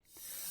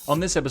On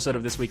this episode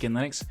of This Week in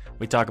Linux,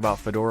 we talk about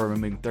Fedora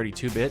removing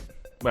 32-bit,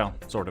 well,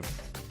 sort of.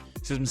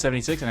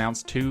 System76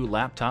 announced 2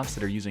 laptops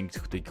that are using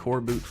the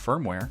Coreboot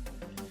firmware.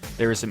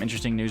 There is some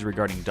interesting news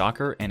regarding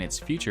Docker and its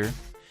future.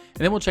 And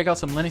then we'll check out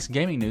some Linux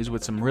gaming news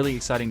with some really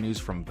exciting news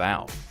from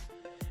Valve.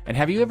 And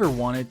have you ever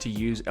wanted to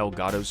use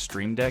Elgato's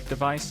Stream Deck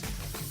device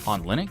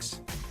on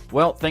Linux?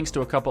 Well, thanks to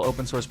a couple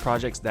open source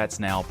projects, that's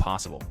now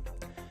possible.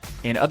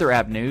 In other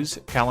app news,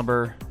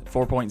 Calibre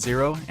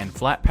 4.0 and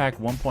Flatpak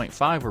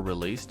 1.5 were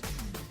released.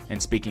 And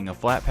speaking of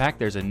Flatpak,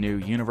 there's a new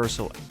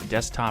universal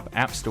desktop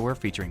app store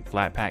featuring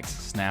Flatpak's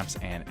snaps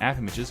and app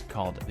images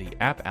called the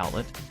App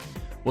Outlet.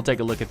 We'll take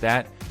a look at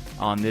that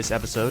on this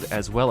episode,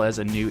 as well as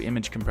a new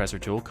image compressor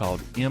tool called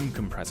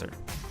mCompressor.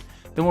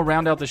 Then we'll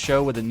round out the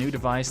show with a new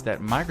device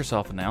that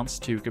Microsoft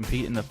announced to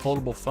compete in the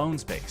foldable phone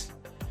space.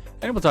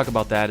 And we'll talk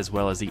about that as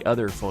well as the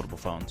other foldable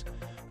phones.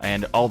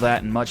 And all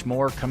that and much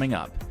more coming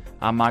up.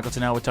 I'm Michael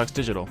Tennell with Tux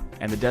Digital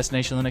and the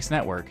Destination Linux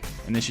Network,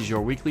 and this is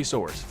your weekly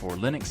source for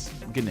Linux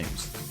good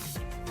news.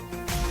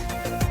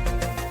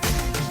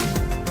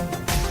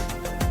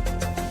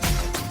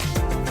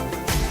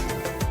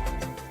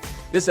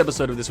 This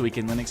episode of This Week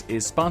in Linux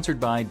is sponsored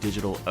by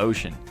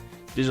DigitalOcean.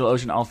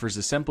 DigitalOcean offers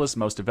the simplest,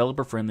 most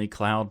developer-friendly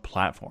cloud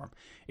platform.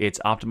 It's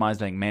optimized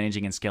to make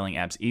managing and scaling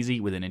apps easy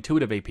with an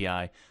intuitive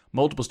API,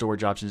 multiple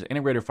storage options,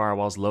 integrated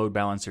firewalls, load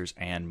balancers,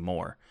 and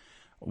more.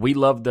 We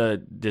love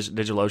the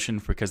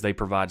DigitalOcean because they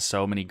provide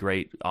so many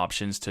great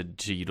options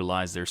to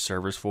utilize their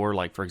servers for.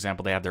 Like, for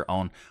example, they have their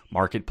own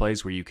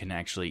marketplace where you can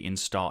actually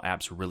install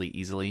apps really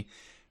easily,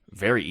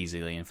 very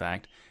easily, in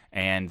fact.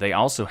 And they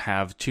also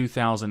have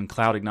 2,000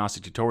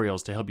 cloud-agnostic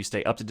tutorials to help you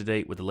stay up to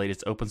date with the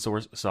latest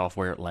open-source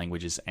software,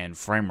 languages, and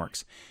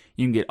frameworks.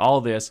 You can get all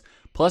this,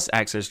 plus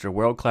access to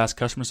world-class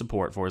customer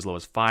support for as low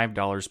as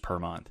 $5 per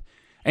month.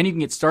 And you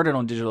can get started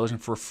on DigitalOcean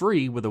for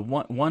free with a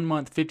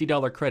one-month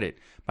 $50 credit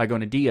by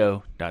going to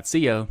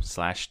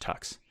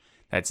do.co/tux.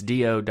 That's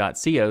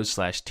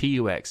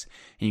do.co/tux.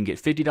 And you can get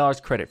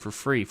 $50 credit for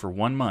free for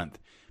 1 month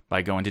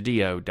by going to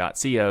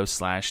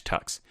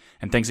do.co/tux.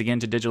 And thanks again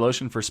to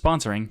DigitalOcean for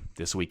sponsoring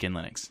This Week in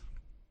Linux.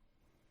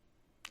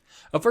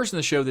 Up first in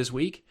the show this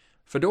week,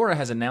 Fedora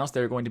has announced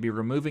they're going to be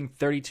removing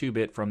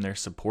 32-bit from their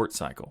support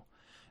cycle.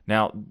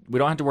 Now, we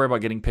don't have to worry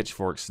about getting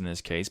pitchforks in this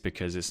case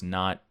because it's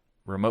not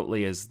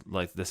remotely as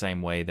like the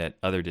same way that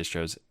other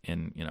distros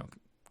in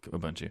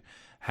Ubuntu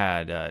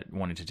had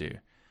wanted to do.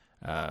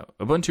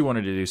 Ubuntu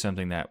wanted to do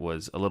something that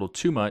was a little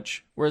too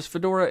much, whereas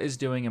Fedora is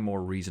doing a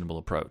more reasonable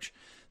approach.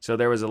 So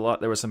there was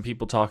some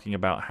people talking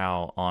about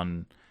how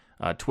on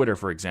Twitter,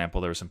 for example,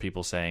 there were some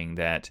people saying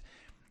that,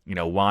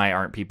 why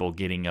aren't people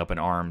getting up in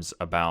arms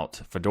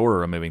about Fedora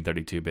removing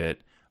 32-bit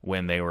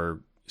when they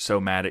were so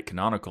mad at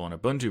Canonical and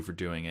Ubuntu for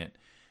doing it?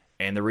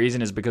 And the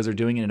reason is because they're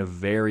doing it in a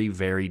very,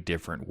 very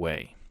different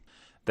way.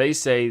 They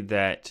say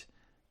that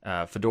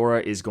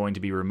Fedora is going to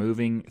be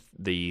removing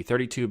the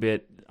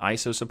 32-bit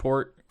ISO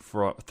support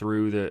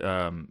through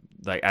the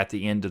at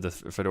the end of the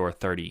Fedora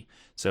 30.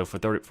 So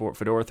for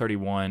Fedora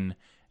 31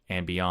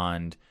 and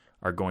beyond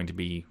are going to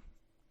be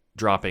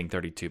dropping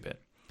 32-bit.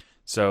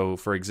 So,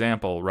 for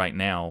example, right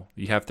now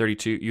you have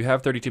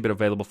 32-bit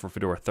available for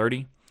Fedora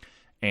 30,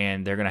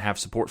 and they're going to have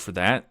support for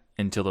that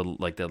until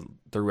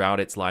throughout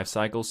its life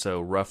cycle. So,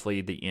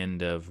 roughly the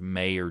end of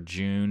May or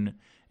June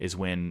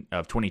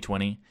of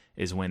 2020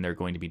 is when they're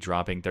going to be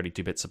dropping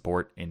 32-bit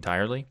support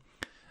entirely.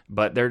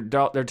 But they're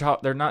not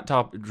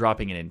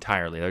dropping it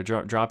entirely. They're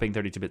dropping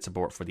 32-bit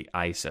support for the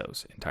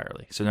ISOs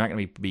entirely. So they're not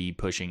going to be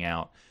pushing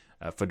out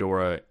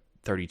Fedora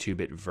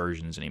 32-bit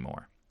versions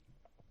anymore.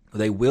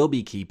 They will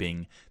be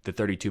keeping the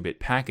 32-bit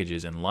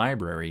packages and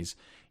libraries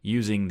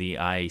using the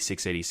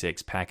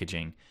i686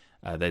 packaging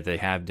that they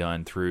have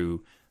done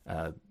through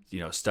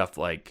stuff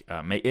like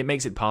it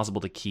makes it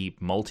possible to keep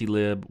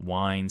multilib,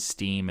 Wine,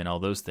 Steam, and all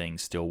those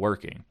things still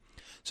working.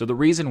 So the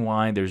reason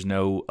why there's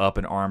no up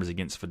in arms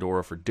against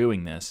Fedora for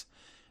doing this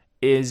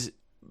is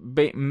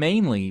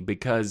mainly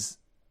because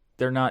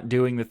they're not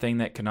doing the thing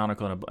that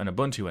Canonical and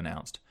Ubuntu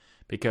announced.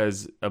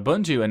 Because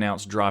Ubuntu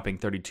announced dropping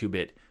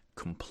 32-bit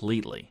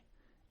completely,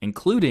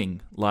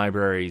 including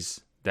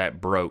libraries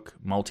that broke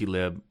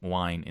multilib,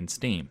 Wine, and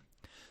Steam.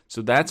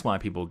 So that's why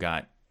people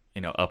got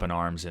up in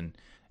arms, and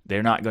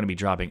they're not going to be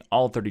dropping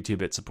all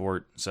 32-bit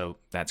support, so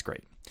that's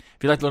great.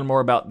 If you'd like to learn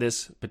more about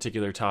this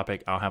particular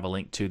topic, I'll have a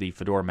link to the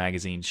Fedora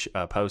Magazine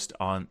post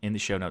in the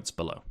show notes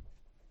below.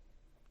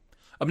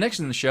 Up next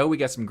in the show, we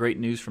got some great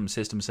news from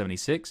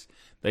System76.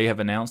 They have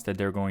announced that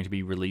they're going to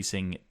be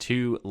releasing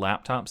 2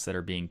 laptops that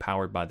are being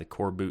powered by the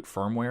Coreboot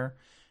firmware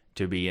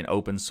to be an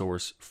open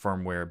source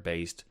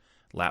firmware-based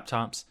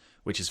laptops,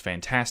 which is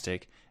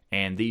fantastic.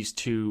 And these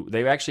 2,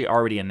 they've actually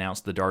already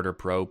announced the Darter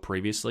Pro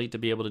previously to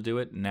be able to do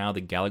it. Now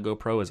the Galago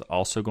Pro is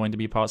also going to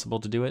be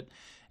possible to do it.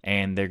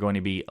 And they're going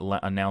to be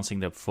announcing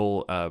the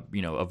full,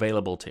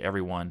 available to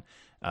everyone.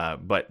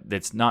 But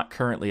it's not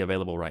currently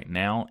available right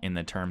now in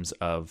the terms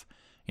of,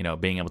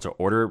 being able to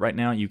order it right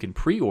now. You can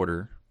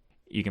pre-order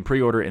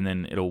and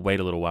then it'll wait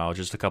a little while,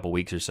 just a couple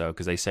weeks or so,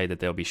 because they say that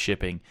they'll be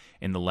shipping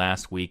in the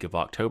last week of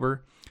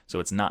October. So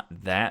it's not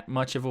that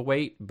much of a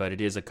wait, but it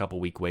is a couple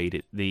week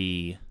wait.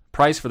 The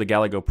price for the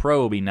Galago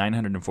Pro will be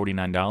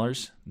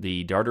 $949.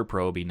 The Darter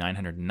Pro will be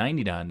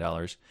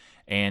 $999.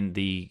 And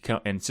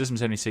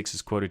System76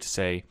 is quoted to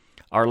say,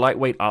 our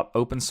lightweight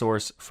open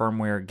source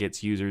firmware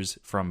gets users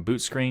from boot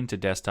screen to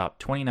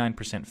desktop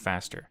 29%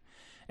 faster.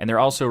 And they're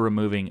also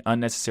removing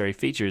unnecessary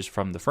features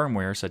from the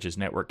firmware, such as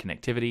network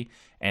connectivity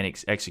and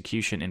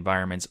execution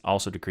environments,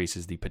 also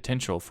decreases the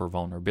potential for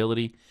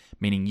vulnerability,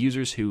 meaning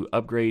users who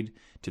upgrade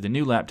to the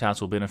new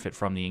laptops will benefit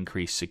from the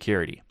increased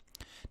security.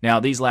 Now,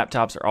 these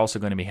laptops are also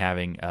going to be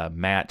having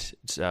matte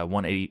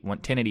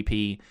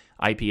 1080p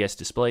IPS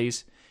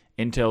displays.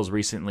 Intel's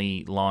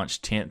recently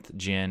launched 10th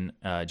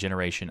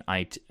generation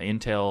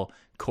Intel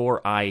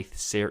Core i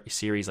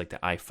series, like the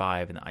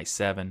i5 and the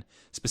i7,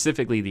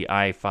 specifically the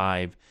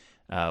i5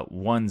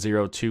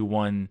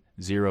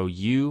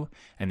 10210U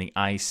and the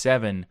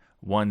i7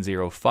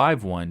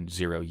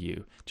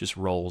 10510U. Just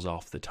rolls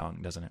off the tongue,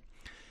 doesn't it?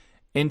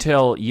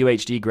 Intel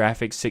UHD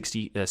graphics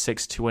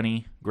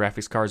 620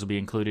 graphics cards will be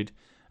included.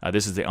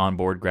 This is the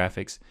onboard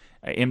graphics.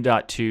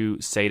 M.2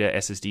 SATA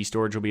SSD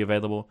storage will be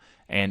available,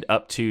 and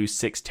up to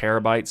 6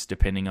 terabytes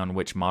depending on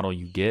which model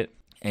you get.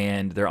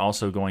 And they're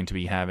also going to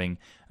be having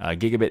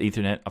gigabit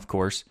Ethernet, of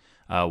course,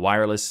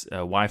 wireless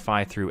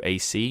Wi-Fi through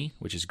AC,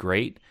 which is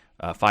great,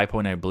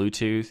 5.0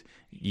 Bluetooth,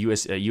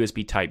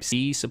 USB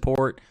Type-C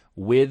support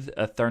with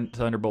a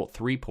Thunderbolt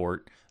 3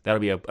 port. That'll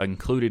be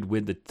included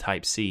with the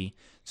Type-C,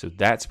 so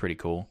that's pretty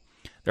cool.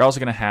 They're also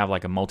going to have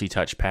like a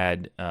multi-touch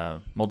touchpad,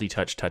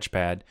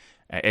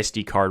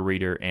 SD card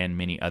reader, and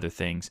many other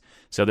things.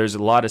 So there's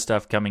a lot of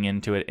stuff coming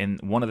into it, and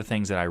one of the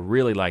things that I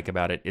really like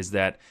about it is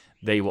that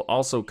they will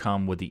also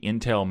come with the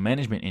Intel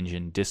Management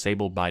Engine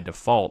disabled by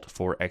default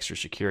for extra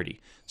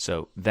security.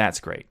 So that's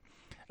great.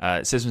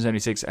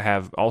 System76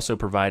 have also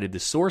provided the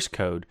source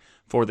code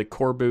for the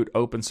Coreboot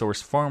open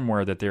source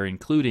firmware that they're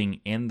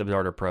including in the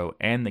Darter Pro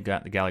and the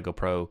Galago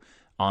Pro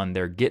on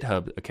their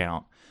GitHub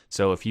account.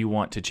 So if you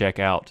want to check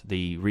out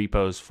the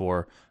repos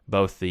for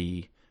both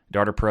the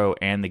Darter Pro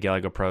and the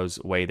Galago Pro's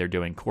way they're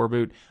doing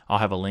Coreboot, I'll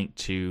have a link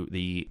to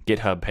the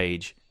GitHub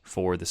page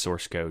for the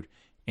source code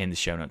in the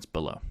show notes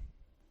below.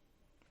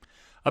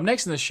 Up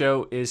next in the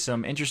show is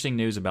some interesting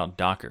news about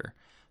Docker.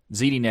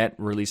 ZDNet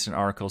released an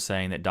article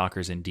saying that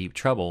Docker's in deep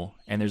trouble,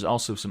 and there's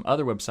also some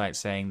other websites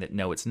saying that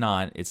no, it's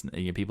not.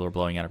 People are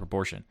blowing out of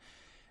proportion.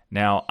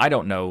 Now, I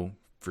don't know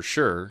for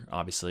sure,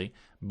 obviously,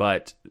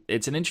 but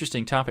it's an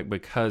interesting topic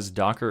because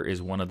Docker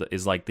is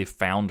like the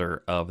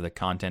founder of the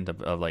content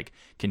of like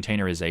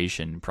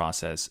containerization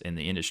process in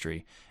the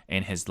industry,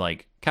 and has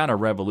like kind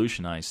of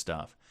revolutionized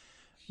stuff.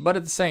 But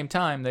at the same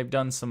time, they've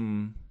done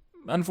some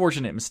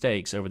unfortunate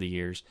mistakes over the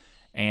years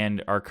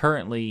and are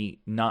currently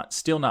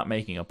still not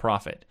making a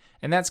profit.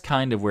 And that's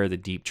kind of where the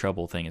deep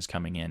trouble thing is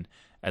coming in,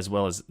 as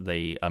well as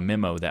a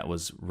memo that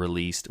was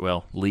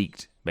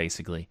leaked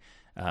basically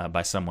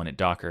by someone at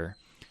Docker.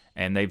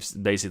 And they've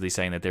basically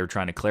saying that they're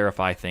trying to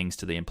clarify things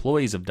to the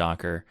employees of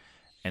Docker,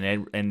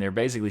 and they're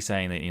basically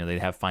saying that they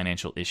have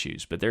financial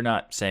issues, but they're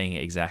not saying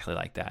it exactly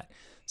like that.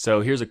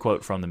 So here's a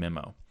quote from the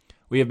memo.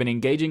 We have been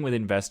engaging with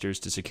investors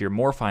to secure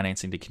more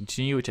financing to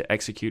continue to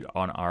execute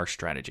on our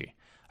strategy.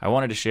 I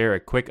wanted to share a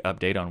quick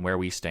update on where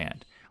we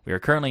stand. We are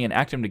currently in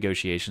active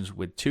negotiations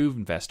with 2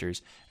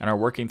 investors and are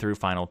working through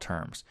final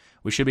terms.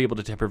 We should be able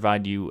to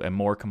provide you a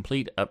more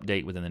complete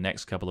update within the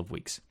next couple of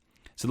weeks.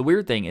 So the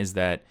weird thing is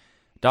that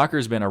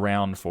Docker's been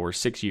around for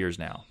 6 years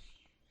now,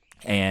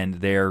 and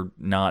they're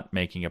not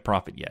making a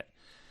profit yet.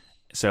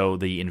 So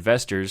the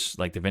investors,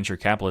 like the venture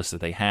capitalists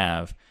that they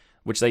have,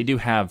 which they do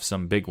have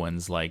some big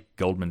ones like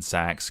Goldman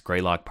Sachs,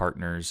 Greylock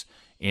Partners,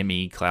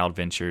 ME, Cloud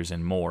Ventures,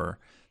 and more.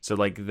 So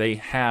like they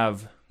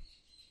have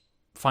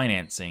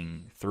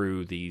financing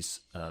through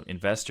these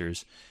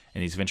investors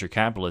and these venture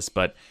capitalists,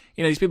 but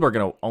these people are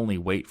going to only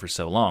wait for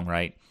so long,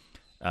 right?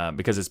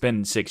 Because it's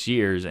been 6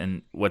 years,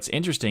 and what's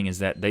interesting is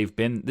that the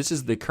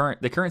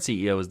current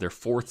CEO is their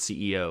 4th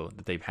CEO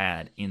that they've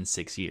had in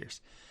 6 years.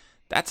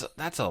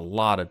 That's a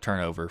lot of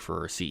turnover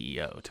for a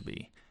CEO to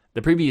be.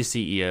 The previous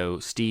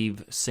CEO,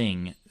 Steve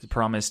Singh,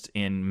 promised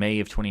in May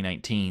of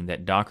 2019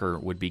 that Docker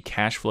would be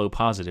cash flow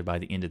positive by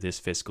the end of this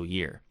fiscal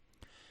year.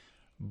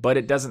 But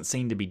it doesn't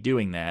seem to be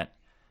doing that,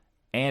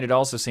 and it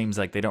also seems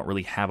like they don't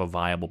really have a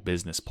viable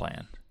business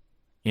plan.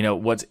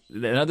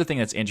 Another thing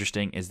that's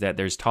interesting is that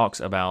there's talks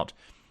about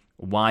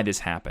why this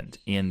happened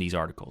in these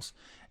articles.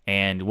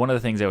 And one of the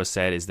things that was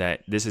said is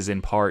that this is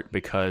in part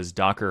because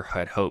Docker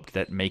had hoped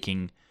that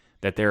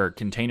their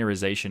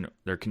containerization,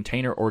 their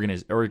container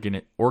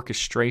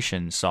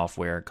orchestration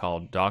software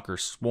called Docker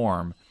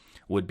Swarm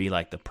would be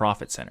like the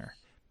profit center.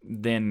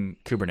 Then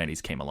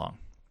Kubernetes came along.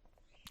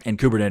 And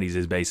Kubernetes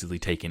is basically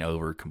taking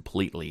over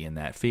completely in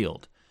that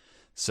field.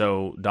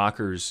 So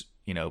Docker's,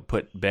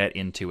 bet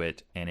into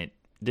it, and it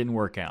didn't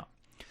work out.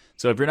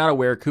 So if you're not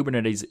aware,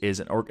 Kubernetes is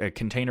a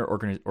container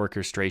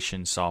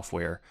orchestration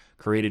software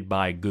created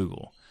by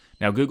Google.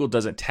 Now, Google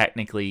doesn't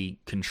technically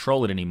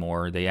control it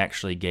anymore. They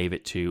actually gave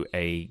it to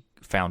a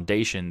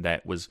foundation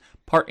that was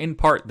in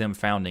part them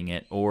founding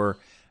it, or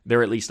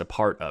they're at least a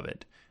part of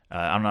it.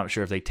 I'm not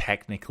sure if they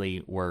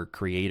technically were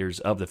creators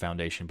of the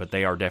foundation, but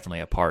they are definitely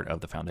a part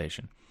of the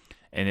foundation.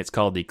 And it's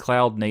called the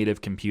Cloud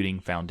Native Computing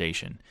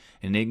Foundation.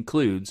 And it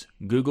includes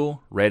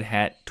Google, Red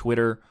Hat,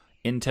 Twitter,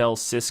 Intel,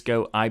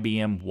 Cisco,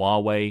 IBM,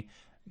 Huawei,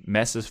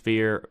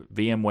 Mesosphere,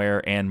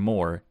 VMware, and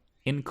more,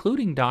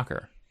 including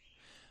Docker.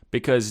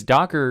 Because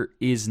Docker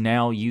is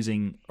now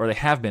using, or they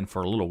have been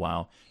for a little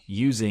while,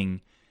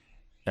 using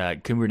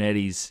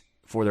Kubernetes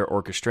for their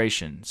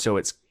orchestration. So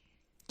it's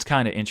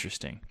kind of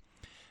interesting.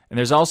 And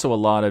there's also a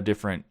lot of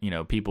different,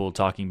 people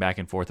talking back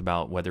and forth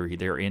about whether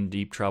they're in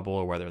deep trouble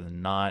or whether they're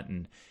not,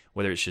 and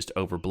whether it's just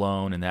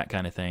overblown and that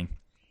kind of thing.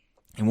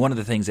 And one of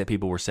the things that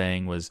people were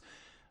saying was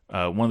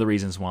one of the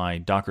reasons why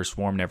Docker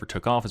Swarm never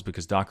took off is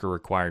because Docker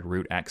required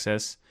root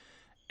access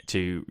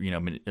to,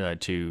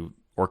 to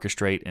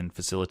orchestrate and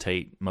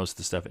facilitate most of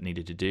the stuff it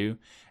needed to do.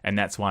 And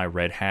that's why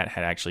Red Hat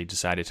had actually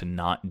decided to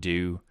not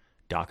do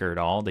Docker at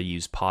all. They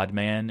used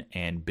Podman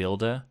and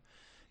Builda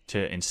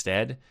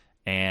instead.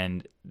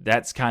 And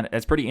that's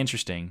pretty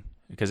interesting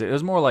because it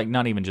was more like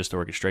not even just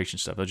orchestration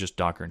stuff. It was just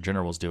Docker in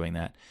general was doing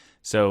that.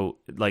 So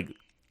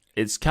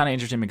it's kind of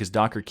interesting because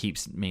Docker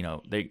keeps,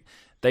 they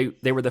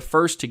were the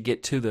first to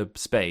get to the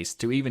space,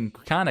 to even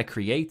kind of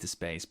create the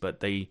space, but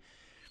they,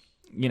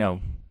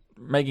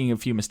 making a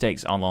few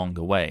mistakes along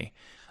the way.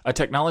 A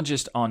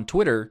technologist on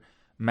Twitter,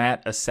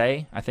 Matt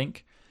Assay, I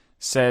think,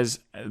 says,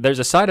 "There's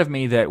a side of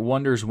me that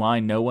wonders why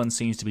no one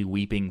seems to be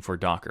weeping for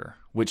Docker,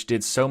 which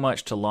did so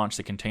much to launch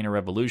the container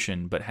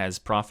revolution but has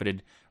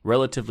profited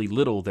relatively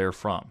little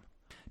therefrom."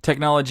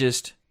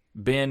 Technologist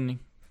Ben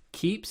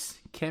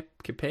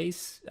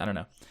Kepace, I don't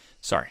know,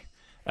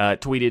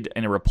 tweeted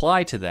in a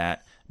reply to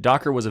that,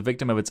 "Docker was a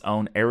victim of its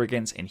own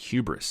arrogance and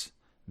hubris.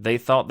 They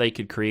thought they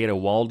could create a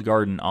walled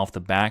garden off the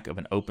back of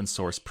an open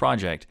source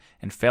project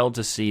and failed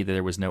to see that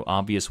there was no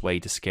obvious way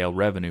to scale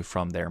revenue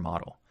from their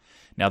model."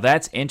 Now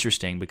that's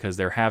interesting because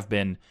there have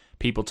been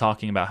people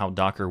talking about how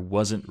Docker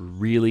wasn't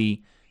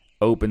really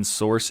open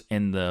source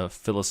in the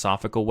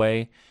philosophical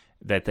way,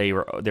 that they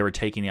were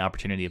taking the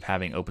opportunity of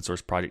having open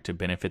source project to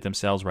benefit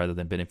themselves rather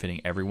than benefiting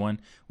everyone,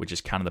 which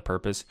is kind of the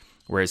purpose.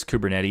 Whereas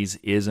Kubernetes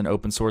is an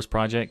open source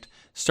project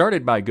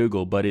started by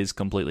Google but is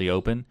completely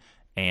open,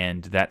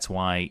 and that's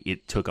why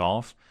it took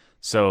off.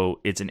 So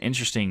it's an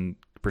interesting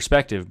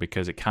perspective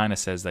because it kind of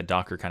says that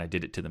Docker kind of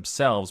did it to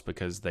themselves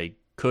because they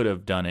could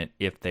have done it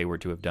if they were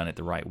to have done it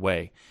the right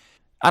way.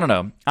 I don't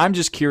know. I'm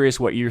just curious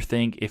what you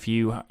think if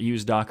you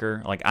use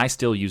Docker. Like, I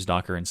still use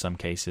Docker in some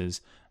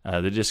cases.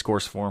 The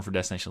Discourse forum for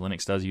Destination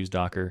Linux does use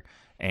Docker,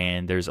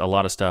 and there's a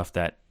lot of stuff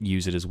that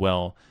use it as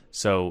well.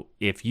 So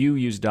if you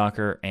use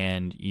Docker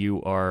and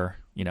you are,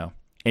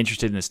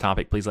 interested in this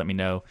topic, please let me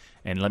know,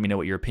 and let me know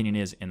what your opinion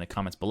is in the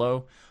comments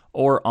below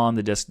or on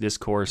the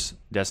Discourse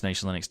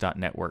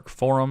destinationlinux.network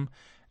forum.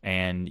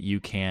 And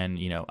you can,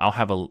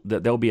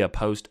 there'll be a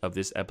post of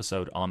this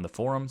episode on the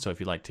forum. So if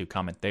you'd like to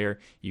comment there,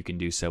 you can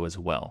do so as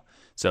well.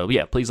 So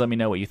yeah, please let me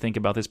know what you think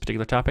about this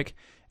particular topic,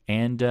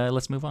 and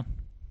let's move on.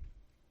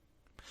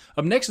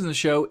 Up next in the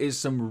show is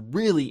some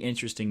really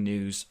interesting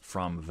news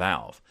from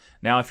Valve.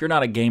 Now, if you're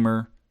not a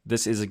gamer,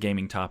 this is a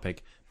gaming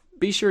topic.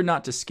 Be sure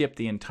not to skip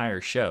the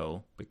entire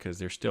show because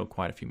there's still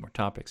quite a few more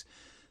topics.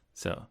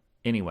 So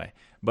anyway,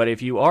 but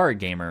if you are a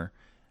gamer,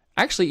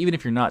 actually, even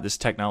if you're not, this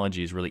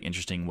technology is really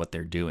interesting what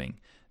they're doing.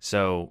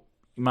 So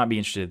you might be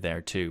interested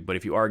there too. But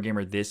if you are a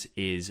gamer, this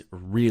is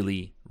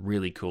really,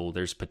 really cool.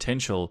 There's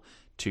potential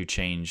to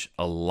change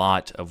a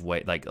lot of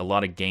a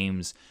lot of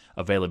games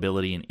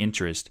availability and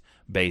interest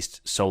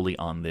based solely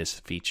on this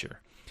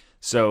feature.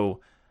 So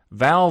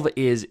Valve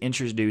is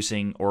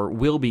introducing, or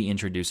will be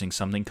introducing,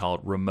 something called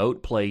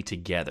Remote Play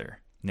Together.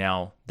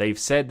 Now, they've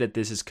said that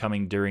this is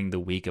coming during the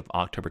week of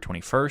October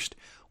 21st.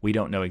 We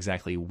don't know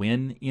exactly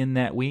when in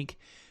that week,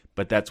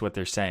 but that's what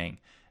they're saying.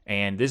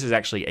 And this is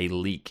actually a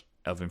leak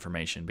of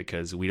information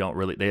because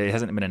it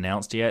hasn't been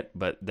announced yet,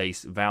 but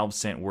Valve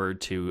sent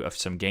word to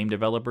some game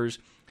developers,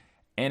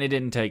 and it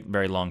didn't take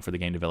very long for the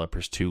game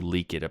developers to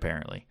leak it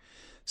apparently.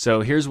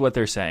 So here's what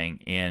they're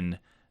saying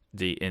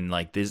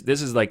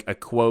this is like a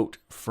quote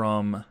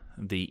from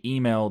the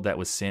email that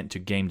was sent to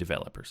game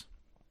developers.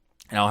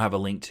 And I'll have a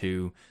link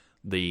to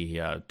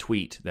the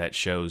tweet that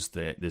shows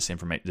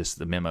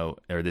the memo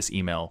or this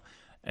email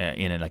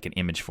in an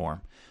image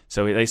form.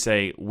 So they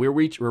say, we're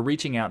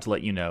reaching out to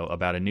let you know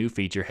about a new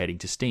feature heading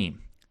to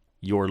Steam.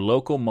 Your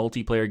local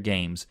multiplayer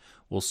games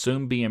will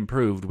soon be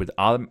improved with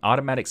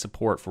automatic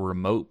support for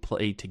remote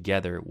play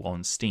together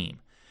on Steam.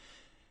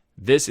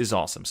 This is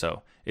awesome.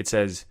 So it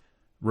says,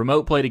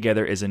 Remote Play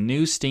Together is a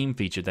new Steam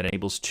feature that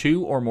enables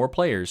 2 or more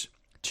players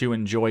to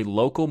enjoy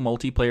local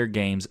multiplayer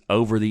games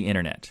over the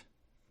internet.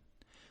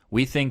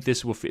 We think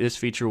this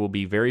feature will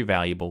be very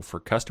valuable for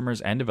customers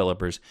and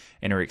developers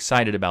and are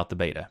excited about the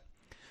beta.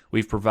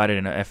 We've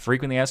provided a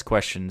frequently asked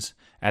questions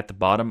at the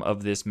bottom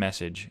of this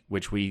message,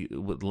 which we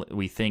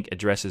think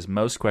addresses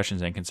most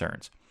questions and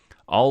concerns.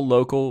 All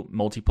local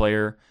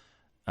multiplayer,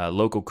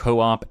 local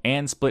co-op,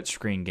 and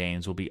split-screen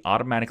games will be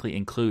automatically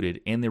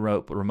included in the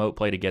Remote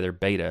Play Together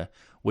beta,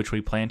 which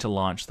we plan to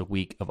launch the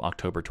week of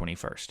October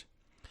 21st.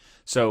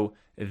 So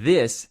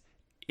this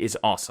is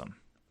awesome.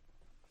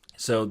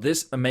 So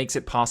this makes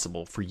it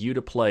possible for you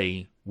to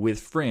play with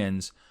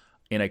friends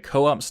in a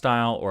co-op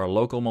style or a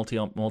local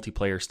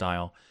multiplayer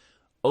style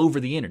over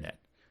the internet.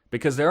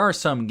 Because there are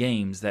some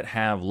games that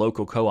have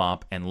local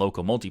co-op and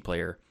local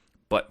multiplayer,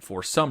 but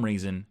for some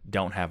reason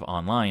don't have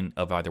online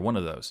of either one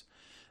of those.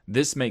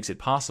 This makes it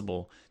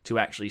possible to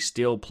actually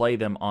still play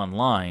them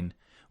online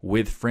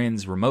with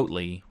friends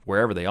remotely,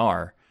 wherever they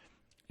are,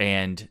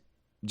 and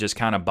just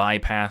kind of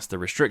bypass the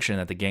restriction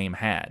that the game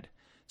had.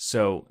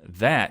 So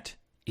that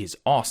is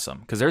awesome,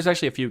 because there's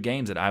actually a few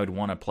games that I would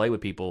want to play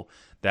with people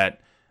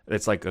that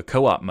it's like a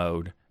co-op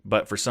mode,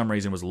 but for some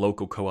reason was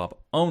local co-op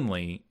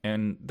only,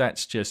 and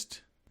that's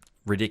just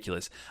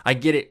ridiculous. I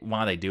get it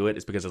why they do it.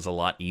 It's because it's a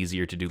lot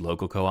easier to do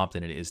local co-op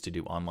than it is to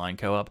do online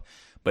co-op,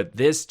 but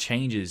this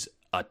changes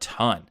a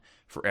ton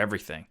for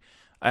everything.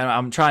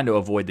 I'm trying to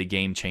avoid the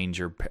game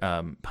changer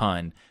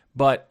pun,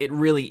 but it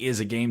really is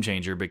a game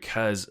changer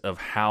because of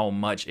how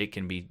much it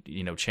can be,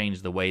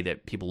 change the way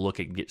that people look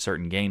at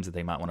certain games that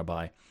they might want to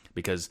buy.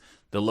 Because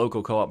the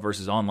local co-op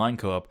versus online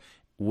co-op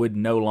would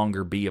no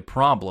longer be a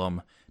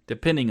problem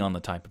depending on the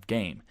type of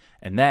game.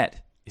 And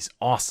that is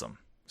awesome.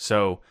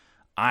 So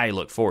I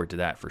look forward to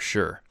that for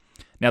sure.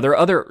 Now there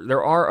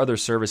are other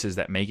services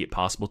that make it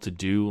possible to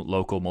do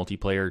local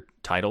multiplayer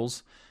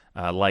titles,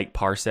 like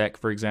Parsec,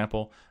 for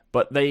example.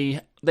 But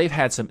they've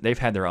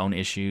had their own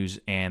issues,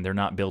 and they're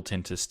not built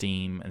into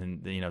Steam,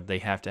 and they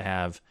have to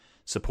have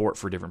support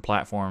for different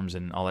platforms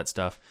and all that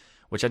stuff.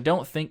 Which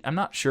I'm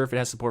not sure if it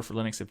has support for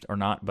Linux or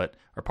not,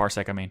 or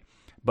Parsec, I mean.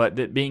 But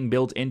that being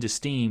built into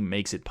Steam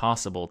makes it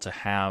possible to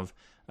have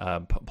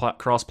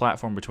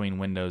cross-platform between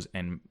Windows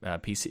and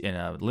PC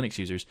and Linux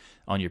users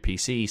on your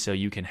PC, so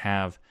you can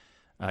have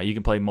you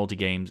can play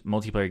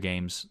multiplayer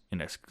games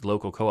in a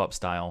local co-op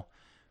style,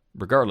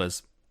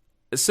 regardless.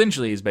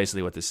 Essentially, is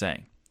basically what they're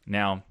saying.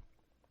 Now,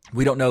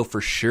 we don't know for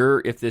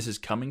sure if this is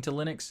coming to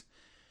Linux,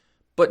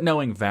 but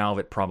knowing Valve,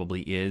 it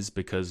probably is,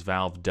 because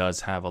Valve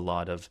does have a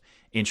lot of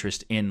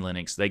interest in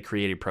Linux. They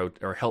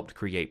helped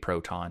create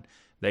Proton.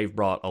 They've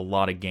brought a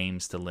lot of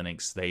games to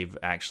Linux. They've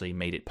actually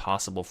made it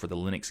possible for the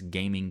Linux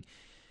gaming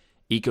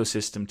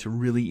ecosystem to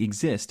really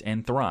exist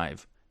and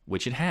thrive,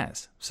 which it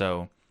has.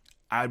 So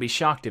I would be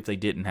shocked if they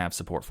didn't have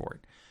support for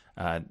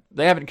it.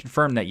 They haven't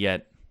confirmed that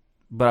yet,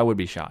 but I would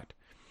be shocked.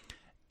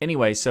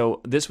 Anyway,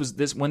 so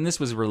when this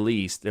was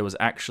released, there was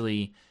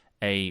actually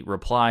a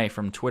reply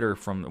from Twitter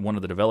from one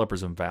of the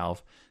developers of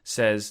Valve,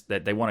 says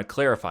that they want to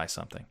clarify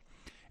something.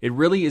 It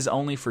really is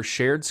only for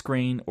shared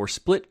screen or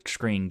split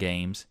screen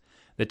games.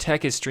 The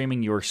tech is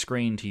streaming your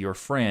screen to your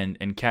friend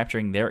and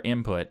capturing their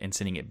input and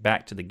sending it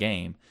back to the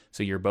game,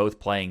 so you're both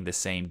playing the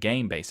same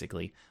game,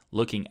 basically,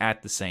 looking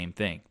at the same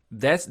thing.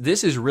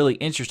 This is really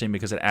interesting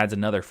because it adds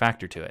another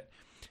factor to it.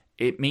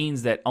 It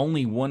means that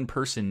only one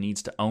person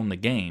needs to own the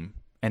game,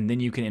 and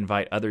then you can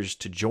invite others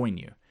to join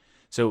you.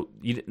 So,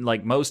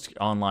 like most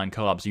online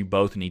co-ops, you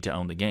both need to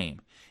own the game.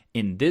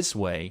 In this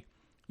way,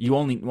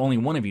 only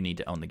one of you need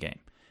to own the game,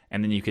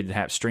 and then you could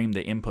stream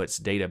the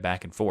inputs data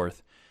back and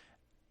forth.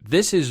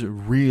 This is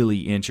really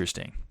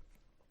interesting.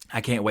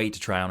 I can't wait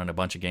to try on a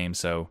bunch of games.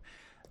 So,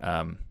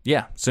 as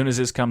soon as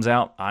this comes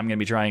out, I'm going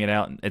to be trying it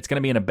out. It's going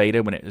to be in a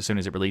beta as soon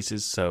as it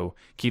releases. So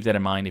keep that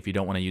in mind if you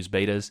don't want to use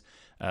betas.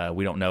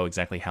 We don't know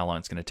exactly how long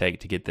it's going to take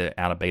to get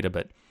out of beta,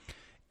 but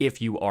if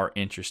you are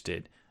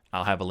interested,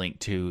 I'll have a link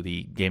to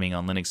the Gaming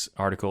on Linux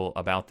article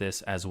about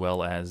this, as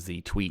well as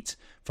the tweets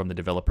from the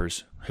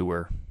developers who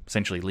were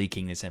essentially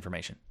leaking this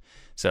information.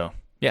 So,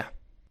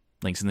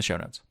 links in the show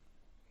notes.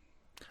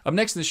 Up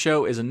next in the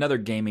show is another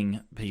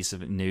gaming piece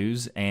of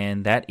news,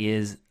 and that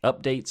is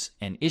updates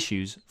and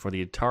issues for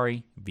the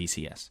Atari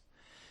VCS.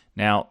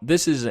 Now,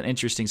 this is an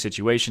interesting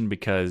situation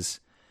because,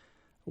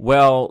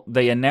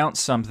 they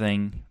announced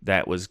something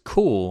that was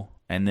cool,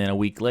 and then a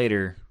week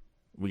later,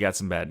 we got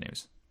some bad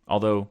news.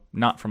 Although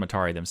not from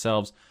Atari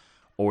themselves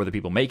or the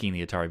people making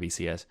the Atari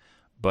VCS,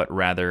 but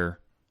rather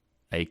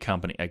a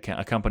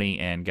company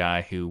and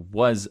guy who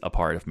was a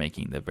part of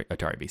making the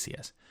Atari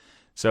VCS.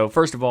 So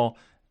first of all,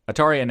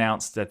 Atari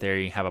announced that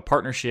they have a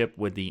partnership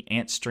with the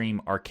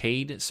AntStream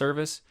Arcade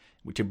service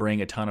to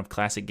bring a ton of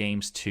classic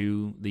games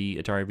to the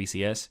Atari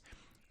VCS.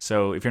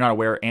 So if you're not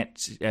aware,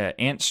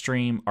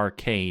 AntStream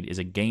Arcade is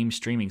a game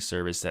streaming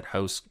service that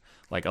hosts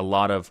like a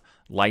lot of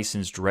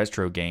licensed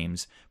retro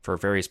games for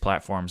various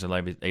platforms,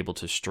 and able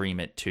to stream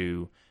it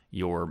to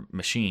your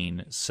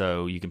machine,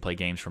 so you can play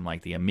games from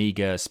like the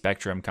Amiga,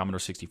 Spectrum, Commodore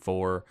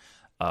 64,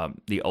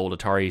 the old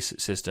Atari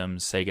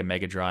systems, Sega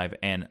Mega Drive,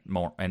 and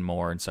more,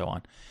 and so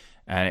on.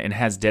 And it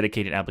has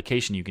dedicated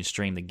application you can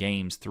stream the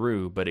games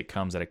through, but it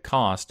comes at a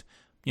cost,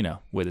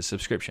 with a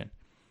subscription.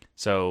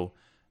 So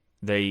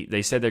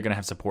they said they're going to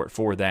have support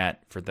for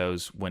that for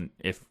those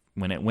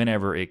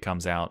whenever it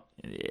comes out,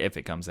 if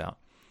it comes out.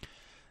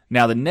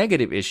 Now, the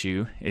negative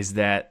issue is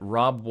that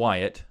Rob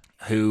Wyatt,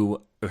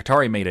 who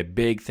Atari made a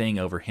big thing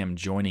over him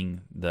joining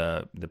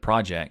the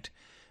project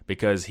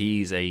because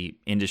he's a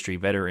industry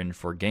veteran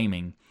for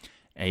gaming.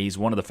 He's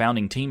one of the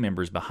founding team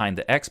members behind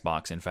the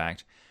Xbox, in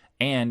fact,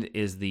 and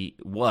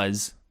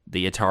was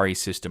the Atari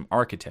system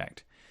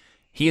architect.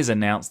 He has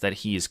announced that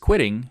he is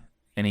quitting,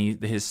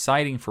 and his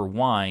citing for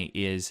why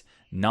is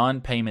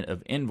non-payment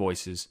of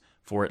invoices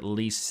for at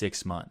least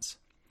 6 months.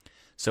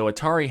 So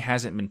Atari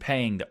hasn't been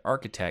paying the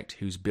architect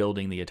who's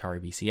building the Atari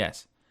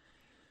VCS.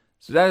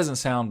 So that doesn't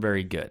sound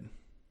very good.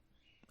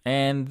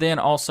 And then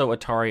also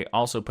Atari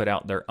also put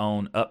out their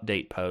own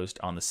update post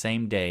on the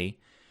same day.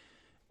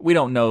 We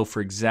don't know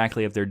for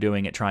exactly if they're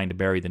doing it trying to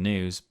bury the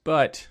news,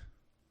 but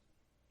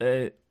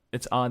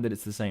it's odd that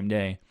it's the same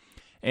day.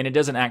 And it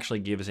doesn't actually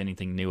give us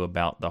anything new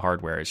about the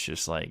hardware. It's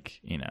just like,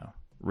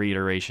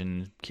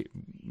 reiteration,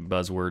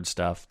 buzzword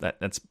stuff.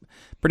 That's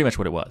pretty much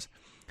what it was.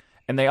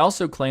 And they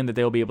also claim that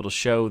they'll be able to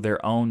show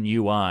their own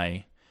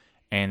UI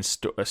and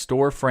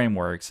store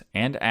frameworks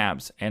and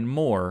apps and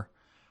more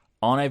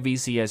on a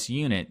VCS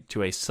unit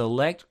to a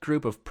select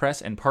group of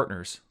press and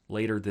partners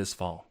later this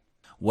fall.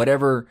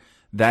 Whatever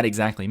that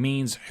exactly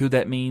means, who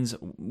that means,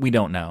 we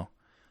don't know.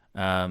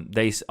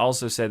 They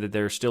also said that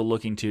they're still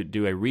looking to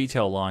do a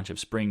retail launch of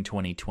spring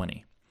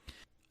 2020.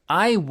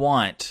 I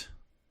want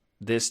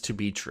this to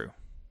be true.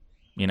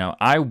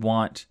 I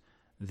want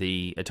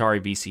the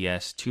Atari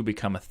VCS to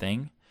become a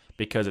thing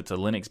because it's a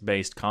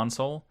Linux-based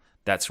console.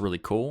 That's really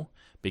cool.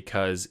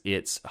 Because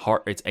it's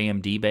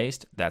AMD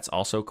based, that's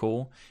also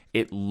cool.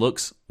 It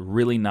looks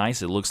really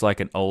nice. It looks like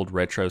an old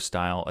retro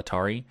style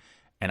Atari,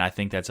 and I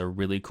think that's a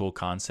really cool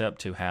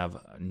concept to have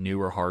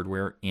newer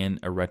hardware in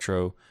a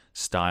retro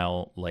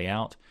style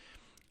layout.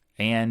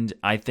 And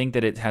I think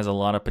that it has a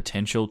lot of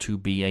potential to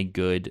be a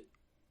good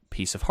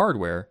piece of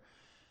hardware.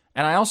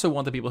 And I also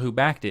want the people who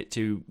backed it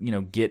to,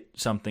 get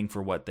something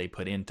for what they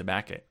put in to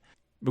back it.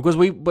 Because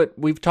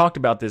we've talked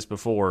about this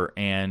before,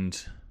 and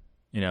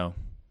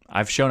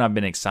I've shown I've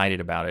been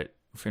excited about it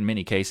in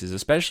many cases,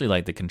 especially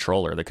like the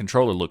controller. The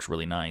controller looks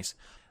really nice.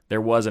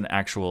 There was an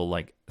actual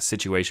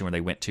situation where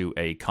they went to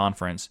a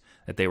conference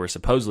that they were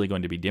supposedly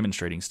going to be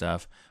demonstrating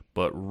stuff,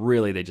 but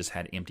really they just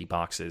had empty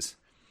boxes.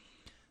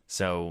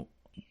 So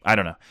I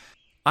don't know.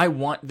 I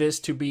want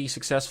this to be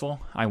successful.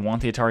 I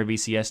want the Atari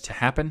VCS to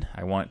happen.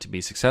 I want it to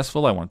be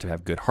successful. I want it to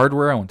have good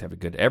hardware. I want it to have a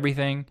good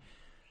everything.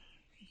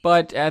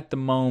 But at the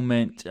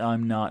moment,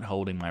 I'm not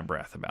holding my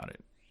breath about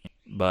it.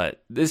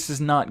 But this is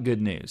not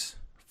good news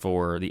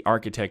for the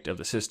architect of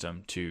the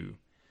system to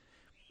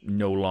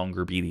no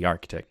longer be the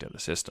architect of the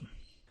system.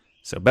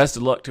 So best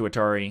of luck to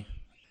Atari,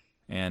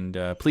 and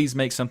please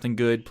make something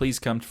good. Please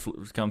come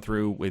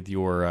through with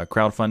your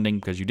crowdfunding,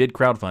 because you did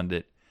crowdfund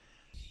it.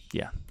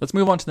 Yeah, let's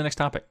move on to the next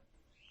topic.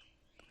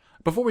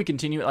 Before we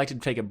continue, I'd like to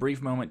take a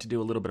brief moment to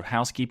do a little bit of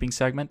housekeeping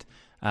segment.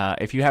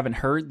 If you haven't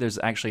heard, there's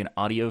actually an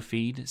audio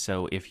feed,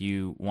 so if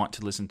you want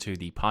to listen to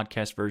the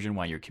podcast version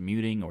while you're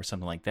commuting or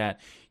something like that,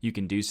 you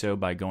can do so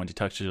by going to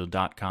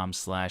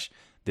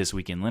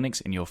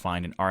tuxdigital.com/thisweekinlinux, and you'll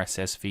find an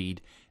RSS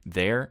feed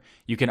there.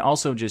 You can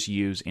also just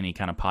use any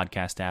kind of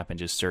podcast app and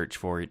just search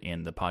for it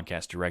in the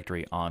podcast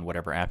directory on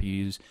whatever app you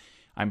use.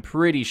 I'm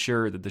pretty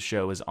sure that the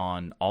show is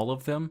on all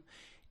of them.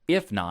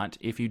 If not,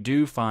 if you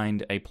do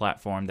find a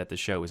platform that the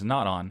show is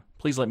not on,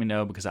 please let me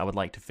know, because I would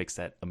like to fix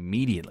that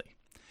immediately.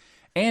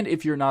 And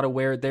if you're not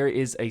aware, there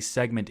is a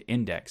segment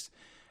index.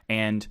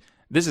 And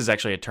this is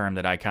actually a term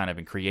that I kind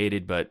of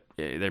created, but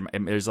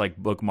there's like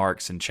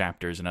bookmarks and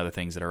chapters and other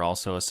things that are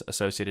also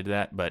associated to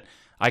that. But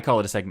I call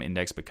it a segment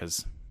index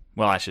because,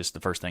 well, that's just the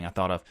first thing I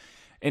thought of.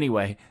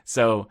 Anyway,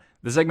 so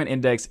the segment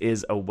index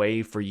is a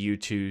way for you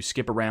to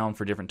skip around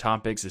for different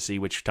topics to see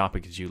which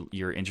topics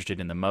you're interested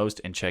in the most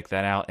and check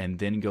that out, and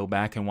then go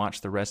back and watch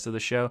the rest of the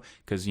show,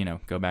 because,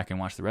 go back and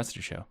watch the rest of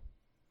the show.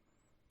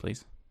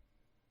 Please.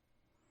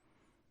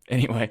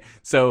 Anyway,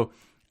 so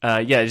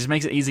it just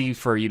makes it easy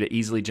for you to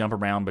easily jump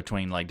around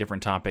between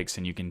different topics,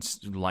 and you can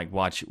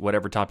watch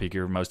whatever topic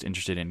you're most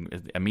interested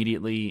in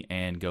immediately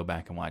and go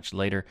back and watch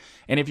later.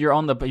 And if you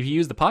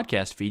use the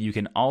podcast feed, you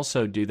can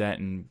also do that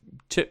in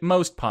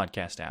most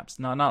podcast apps.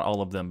 Not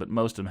all of them, but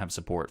most of them have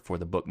support for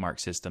the bookmark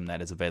system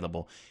that is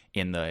available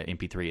in the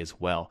MP3 as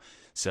well.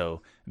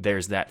 So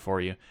there's that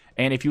for you.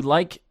 And if you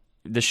like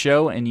the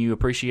show and you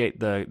appreciate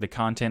the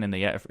content and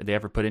the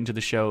effort put into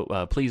the show,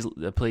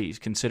 please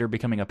consider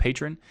becoming a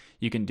patron.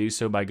 You can do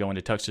so by going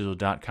to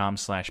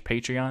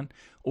tuxdigital.com/Patreon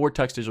or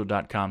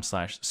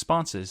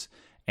tuxdigital.com/sponsors,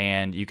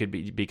 and you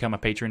could become a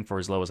patron for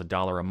as low as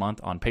 $1 a month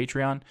on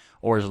Patreon,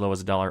 or as low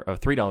as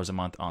 $3 a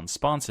month on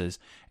sponsors,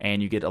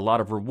 and you get a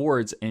lot of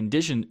rewards in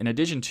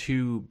addition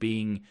to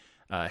being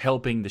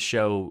helping the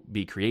show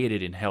be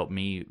created and help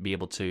me be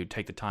able to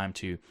take the time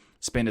to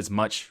spend as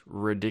much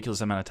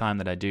ridiculous amount of time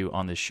that I do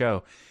on this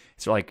show.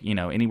 It's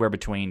anywhere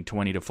between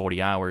 20 to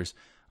 40 hours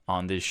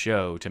on this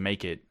show to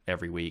make it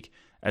every week,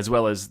 as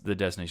well as the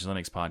Destination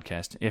Linux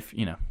podcast. If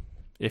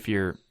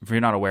you're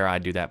not aware, I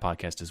do that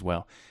podcast as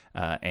well,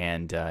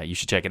 and you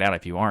should check it out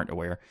if you aren't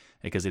aware,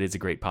 because it is a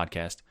great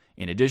podcast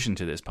in addition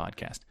to this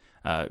podcast.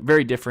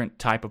 Very different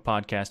type of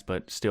podcast,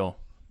 but still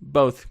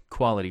both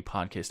quality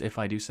podcasts, if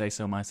I do say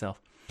so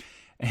myself.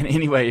 And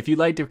anyway, if you'd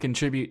like to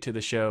contribute to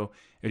the show,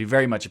 it would be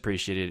very much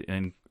appreciated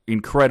and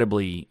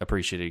incredibly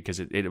appreciated, because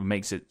it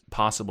makes it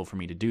possible for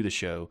me to do the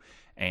show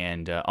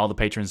And all the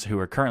patrons who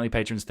are currently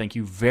patrons, thank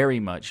you very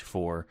much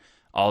for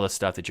all the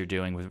stuff that you're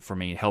doing for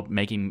me, help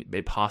making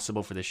it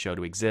possible for this show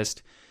to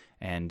exist.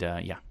 And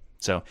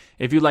so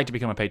if you'd like to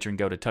become a patron,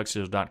 go to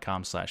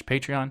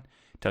tuxedo.com/Patreon,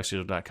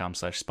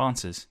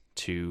 tuxedo.com/sponsors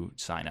to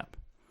sign up.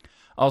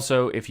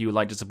 Also, if you would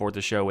like to support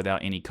the show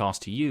without any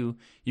cost to you,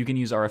 you can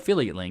use our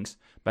affiliate links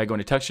by going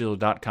to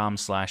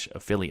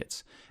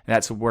tuxedo.com/affiliates.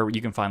 That's where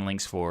you can find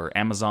links for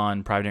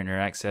Amazon, Private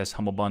Internet Access,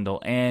 Humble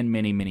Bundle, and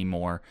many, many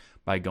more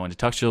by going to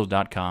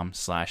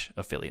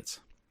tuxedo.com/affiliates.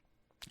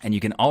 And you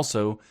can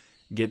also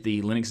get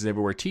the Linux is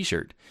Everywhere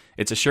t-shirt.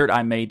 It's a shirt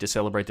I made to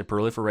celebrate the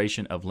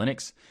proliferation of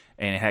Linux,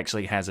 and it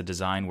actually has a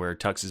design where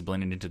Tux is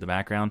blended into the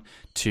background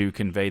to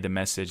convey the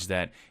message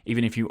that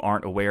even if you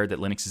aren't aware that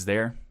Linux is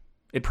there,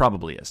 it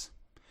probably is.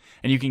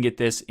 And you can get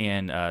this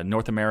in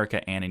North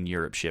America and in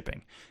Europe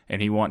shipping.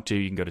 And if you want to,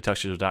 you can go to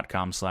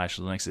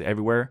tuxedo.com/Linux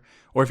Everywhere.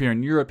 Or if you're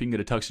in Europe, you can go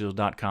to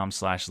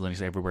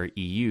tuxedo.com/Linux Everywhere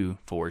EU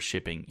for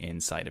shipping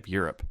inside of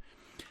Europe.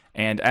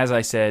 And as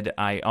I said,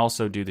 I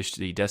also do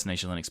the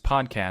Destination Linux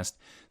podcast.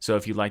 So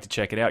if you'd like to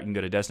check it out, you can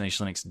go to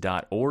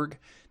destinationlinux.org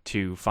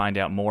to find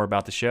out more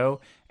about the show.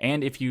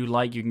 And if you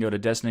like, you can go to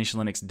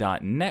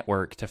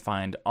destinationlinux.network to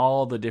find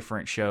all the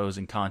different shows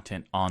and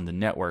content on the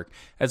network,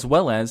 as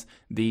well as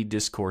the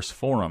Discourse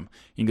forum.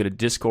 You can go to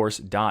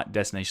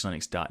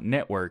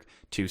discourse.destinationlinux.network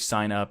to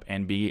sign up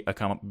and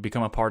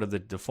become a part of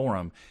the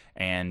forum.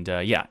 And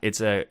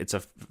it's an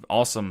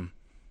awesome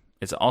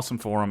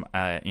forum.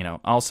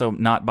 Also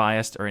not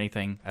biased or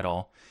anything at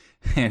all.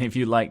 And if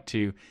you'd like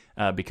to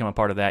become a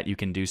part of that, you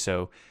can do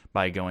so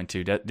by going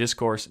to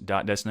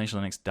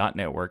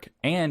discourse.destinationlinux.network.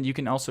 And you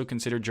can also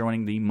consider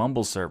joining the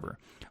Mumble server,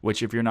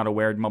 which, if you're not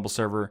aware, Mumble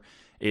server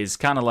is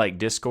kind of like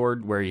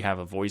Discord, where you have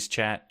a voice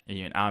chat.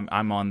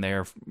 I'm on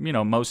there,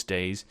 most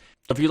days.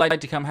 If you'd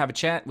like to come have a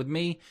chat with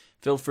me,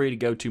 feel free to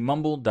go to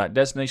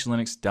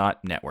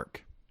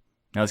mumble.destinationlinux.network.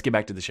 Now let's get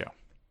back to the show.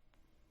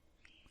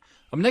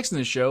 Up next in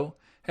the show,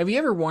 have you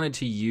ever wanted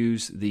to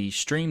use the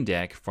Stream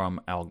Deck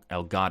from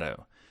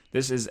Elgato?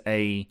 This is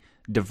a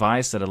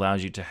device that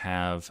allows you to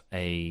have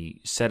a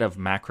set of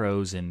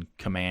macros and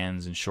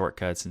commands and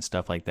shortcuts and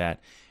stuff like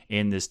that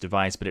in this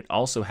device, but it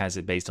also has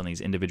it based on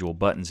these individual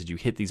buttons that you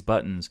hit these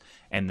buttons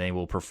and they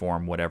will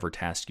perform whatever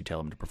task you tell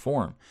them to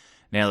perform.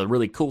 Now, the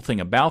really cool thing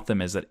about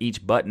them is that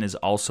each button is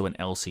also an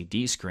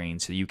LCD screen,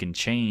 so you can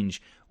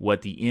change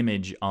what the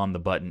image on the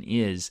button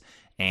is,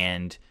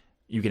 and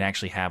you can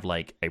actually have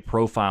like a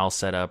profile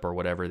set up or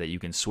whatever that you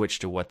can switch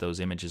to what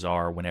those images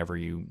are whenever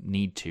you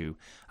need to.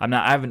 I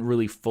haven't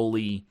really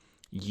fully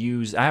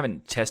I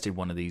haven't tested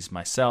one of these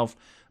myself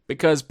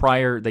because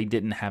prior they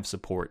didn't have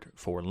support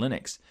for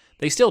Linux.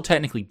 They still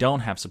technically don't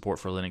have support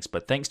for Linux,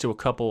 but thanks to a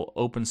couple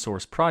open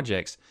source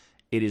projects,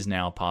 it is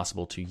now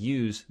possible to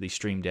use the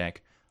Stream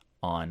Deck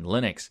on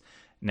Linux.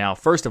 Now,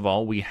 first of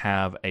all, we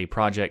have a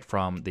project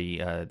from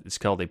it's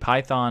called the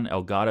Python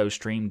Elgato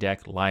Stream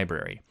Deck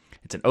Library.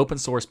 It's an open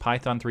source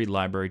Python 3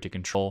 library to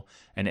control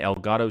an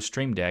Elgato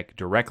Stream Deck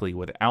directly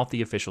without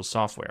the official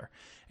software.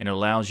 And it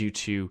allows you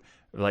to,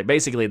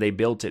 basically they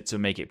built it to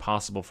make it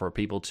possible for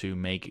people to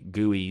make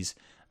GUIs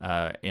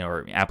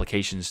or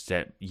applications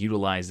that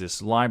utilize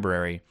this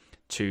library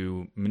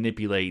to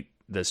manipulate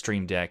the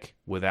Stream Deck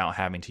without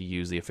having to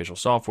use the official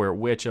software,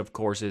 which of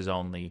course is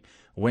only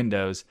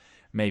Windows.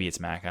 Maybe it's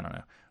Mac, I don't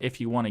know.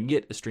 If you want to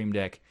get a Stream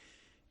Deck,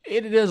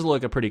 it does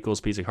look a pretty cool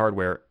piece of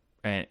hardware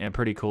and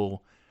pretty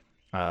cool.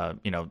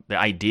 The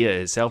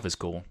idea itself is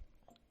cool.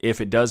 If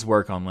it does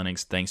work on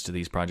Linux thanks to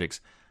these projects,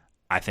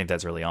 I think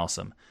that's really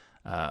awesome.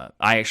 I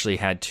actually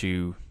had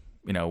to,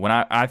 when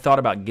I thought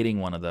about getting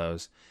one of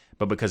those,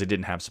 but because it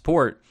didn't have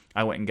support,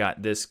 I went and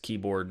got this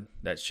keyboard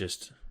that's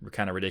just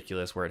kind of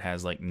ridiculous, where it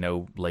has like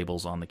no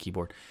labels on the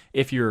keyboard.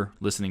 If you're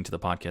listening to the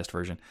podcast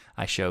version,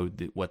 I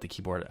showed what the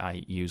keyboard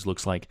I use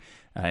looks like,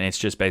 and it's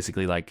just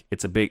basically like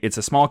it's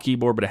a small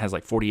keyboard, but it has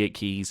like 48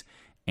 keys,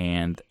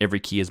 and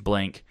every key is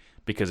blank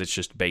because it's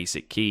just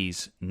basic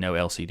keys, no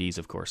LCDs,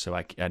 of course. So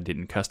I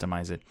didn't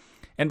customize it,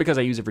 and because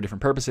I use it for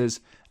different purposes,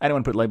 I don't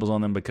want to put labels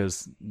on them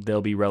because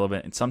they'll be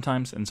relevant and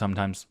sometimes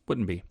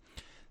wouldn't be.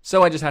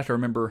 So I just have to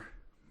remember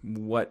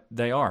what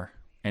they are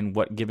and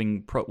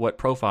what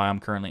profile I'm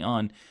currently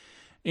on.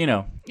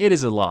 It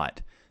is a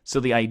lot. So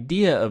the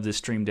idea of this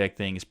Stream Deck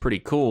thing is pretty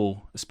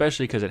cool,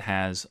 especially because it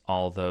has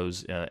all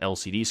those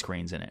LCD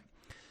screens in it.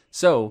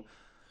 So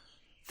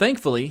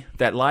thankfully,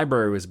 that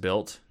library was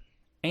built,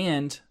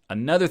 and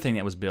another thing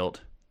that was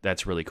built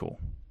that's really cool.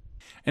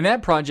 And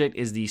that project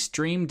is the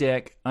Stream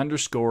Deck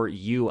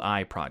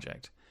 _UI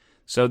project.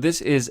 So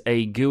this is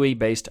a GUI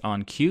based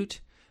on Qt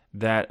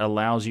that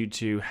allows you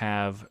to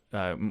have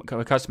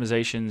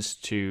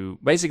customizations to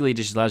basically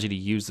just allows you to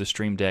use the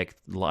Stream Deck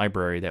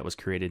library that was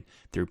created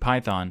through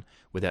Python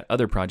with that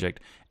other project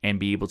and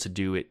be able to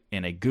do it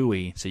in a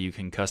GUI, so you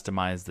can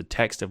customize the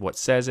text of what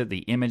says it,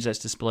 the image that's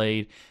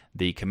displayed,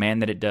 the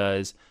command that it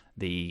does,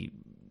 the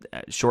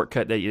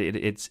shortcut that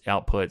it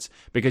outputs,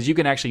 because you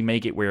can actually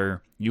make it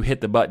where you hit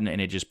the button and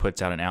it just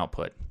puts out an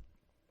output.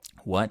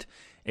 What?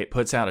 It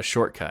puts out a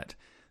shortcut.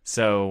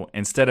 So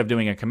instead of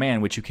doing a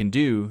command, which you can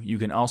do, you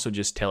can also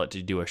just tell it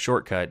to do a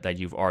shortcut that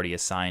you've already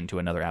assigned to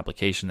another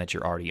application that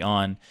you're already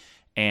on.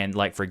 And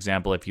like, for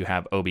example, if you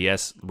have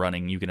OBS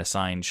running, you can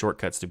assign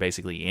shortcuts to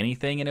basically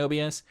anything in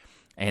OBS.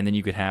 And then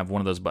you could have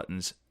one of those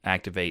buttons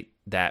activate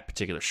that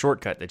particular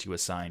shortcut that you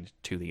assigned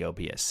to the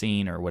OBS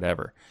scene or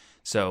whatever.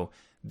 So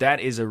that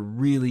is a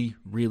really,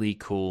 really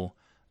cool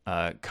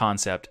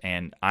concept.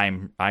 And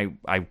I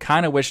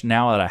kind of wish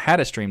now that I had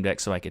a Stream Deck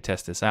so I could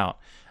test this out.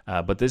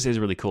 But this is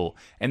really cool,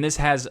 and this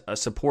has a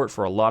support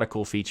for a lot of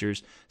cool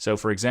features. So,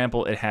 for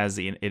example, it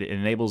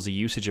enables the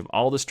usage of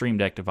all the Stream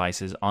Deck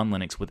devices on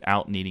Linux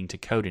without needing to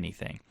code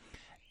anything,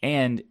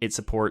 and it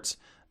supports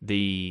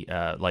the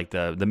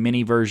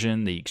mini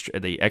version,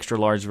 the extra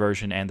large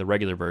version, and the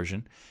regular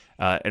version.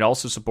 It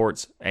also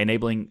supports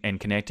enabling and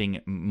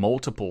connecting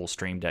multiple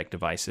Stream Deck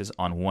devices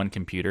on one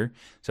computer,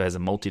 so it has a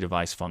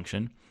multi-device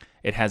function.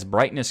 It has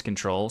brightness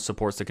control,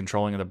 supports the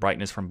controlling of the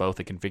brightness from both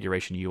the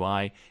configuration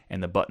UI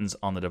and the buttons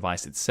on the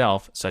device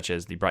itself, such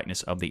as the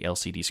brightness of the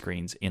LCD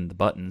screens in the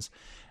buttons.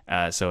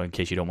 So in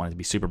case you don't want it to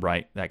be super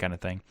bright, that kind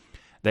of thing.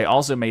 They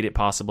also made it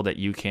possible that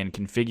you can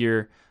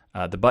configure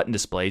the button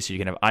display, so you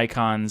can have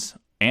icons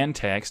and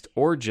text,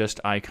 or just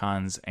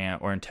icons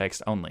or in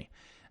text only.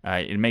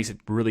 It makes it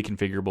really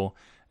configurable.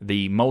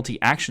 The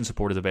multi-action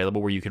support is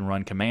available, where you can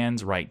run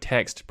commands, write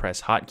text,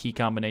 press hotkey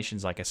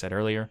combinations, like I said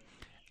earlier,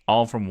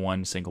 all from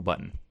one single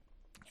button.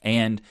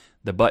 And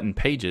the button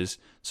pages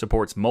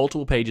supports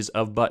multiple pages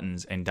of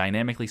buttons and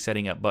dynamically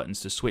setting up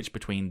buttons to switch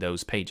between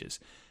those pages.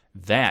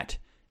 That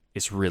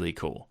is really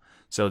cool.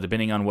 So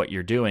depending on what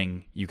you're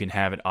doing, you can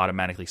have it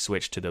automatically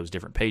switch to those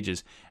different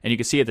pages. And you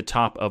can see at the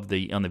top of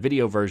on the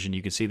video version,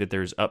 you can see that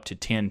there's up to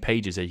 10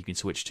 pages that you can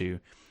switch to.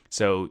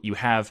 So you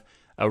have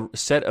a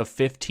set of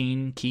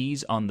 15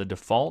 keys on the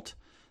default.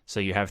 So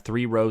you have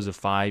 3 rows of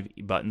 5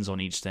 buttons on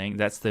each thing.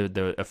 That's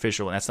the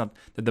official. And that's not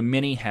the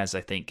mini has,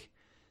 I think,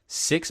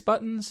 6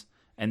 buttons,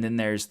 and then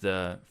there's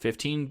the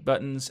 15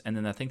 buttons, and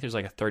then I think there's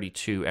like a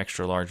 32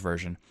 extra large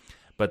version.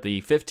 But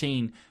the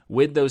 15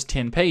 with those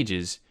 10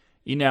 pages,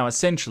 you now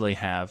essentially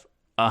have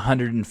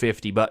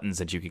 150 buttons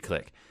that you could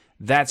click.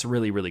 That's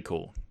really, really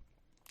cool.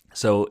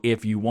 So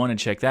if you want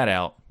to check that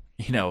out,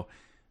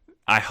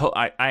 I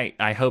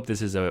hope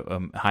this is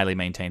a highly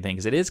maintained thing,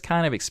 because it is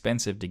kind of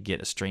expensive to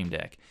get a Stream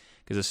Deck.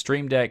 Because a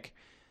Stream Deck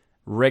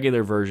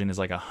regular version is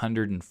like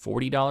 $140,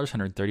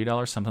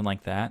 $130, something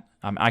like that.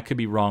 I could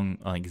be wrong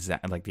on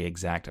the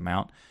exact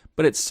amount,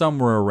 but it's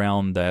somewhere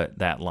around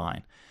that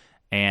line.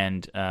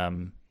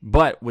 And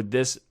but with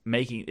this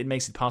makes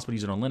it possible to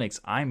use it on Linux,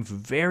 I'm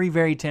very,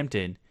 very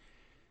tempted.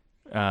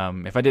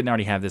 If I didn't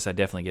already have this, I'd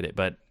definitely get it.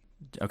 But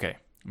okay,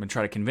 I'm gonna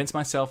try to convince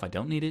myself I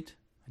don't need it.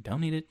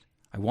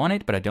 I want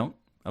it, but I don't.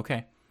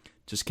 Okay,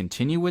 just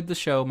continue with the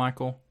show,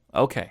 Michael.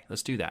 Okay,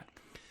 let's do that.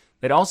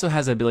 It also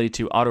has the ability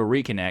to auto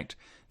reconnect.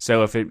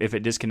 So if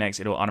it disconnects,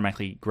 it'll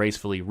automatically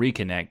gracefully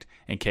reconnect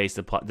in case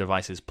the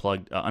device is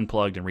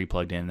unplugged and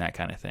replugged in, that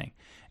kind of thing.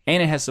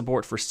 And it has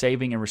support for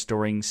saving and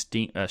restoring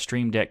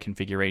Stream Deck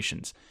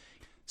configurations.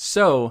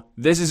 So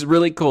this is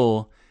really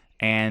cool,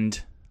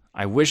 and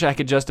I wish I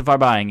could justify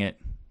buying it.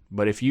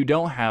 But if you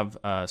don't have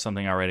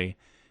something already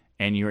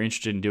and you're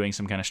interested in doing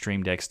some kind of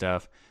Stream Deck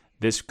stuff,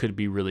 this could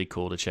be really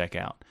cool to check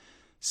out.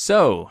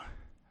 So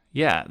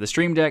yeah, the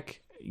Stream Deck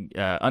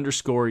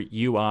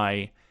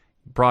 _UI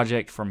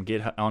project from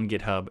on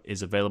GitHub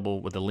is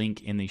available with a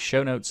link in the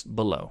show notes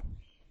below.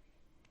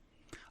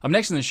 Up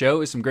next in the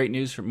show is some great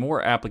news, for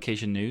more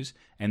application news,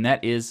 and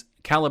that is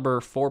Calibre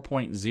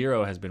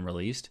 4.0 has been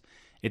released.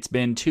 It's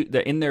been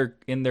in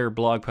their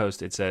blog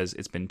post, it says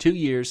it's been 2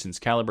 years since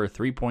Calibre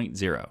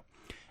 3.0,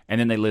 and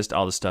then they list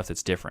all the stuff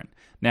that's different.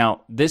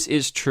 Now, this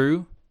is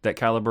true that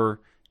Calibre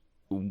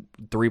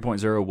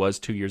 3.0 was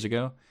 2 years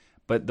ago,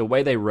 but the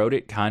way they wrote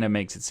it kind of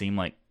makes it seem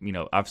like,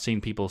 I've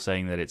seen people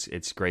saying that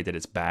it's great that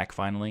it's back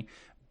finally,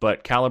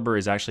 but Calibre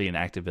is actually in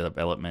active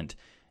development,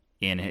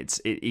 and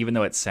even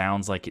though it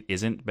sounds like it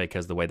isn't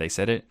because the way they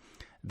said it,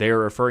 they're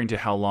referring to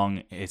how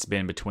long it's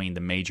been between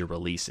the major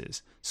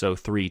releases, so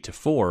 3 to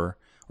 4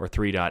 or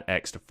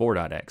 3.x to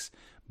 4.x,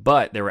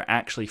 but there were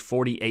actually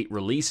 48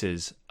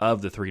 releases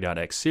of the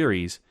 3.x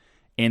series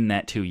in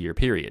that 2-year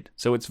period,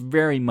 so it's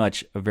very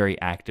much a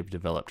very active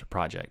developed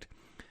project.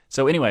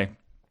 So anyway,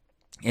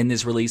 in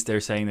this release, they're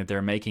saying that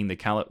they're making the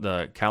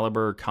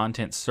Calibre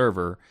content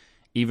server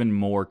even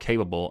more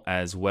capable,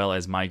 as well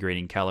as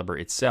migrating Calibre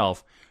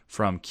itself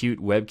from Qt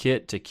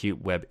WebKit to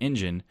Qt Web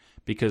Engine,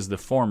 because the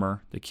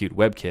former, the Qt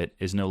WebKit,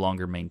 is no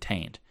longer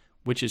maintained,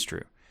 which is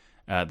true.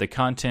 The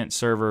content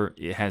server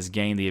has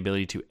gained the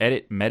ability to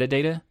edit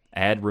metadata,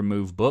 add,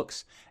 remove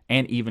books,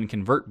 and even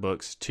convert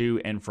books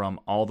to and from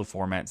all the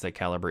formats that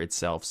Calibre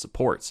itself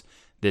supports.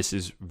 This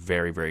is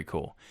very, very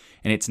cool.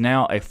 And it's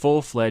now a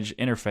full-fledged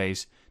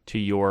interface to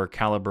your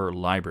Calibre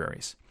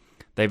libraries.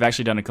 They've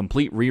actually done a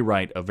complete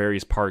rewrite of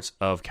various parts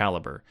of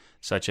Calibre,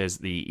 such as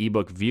the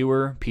ebook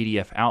viewer,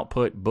 PDF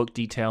output, book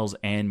details,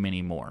 and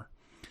many more.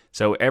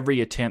 So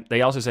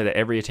they also say that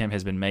every attempt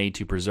has been made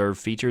to preserve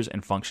features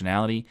and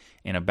functionality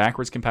in a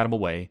backwards compatible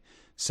way,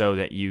 so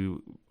that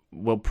you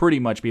will pretty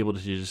much be able to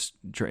just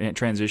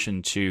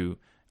transition to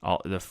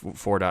the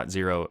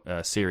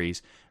 4.0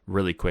 series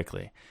really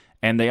quickly.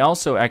 And they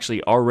also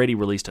actually already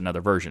released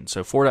another version.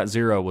 So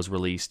 4.0 was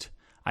released,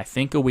 I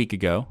think, a week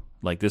ago,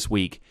 like this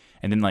week,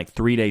 and then like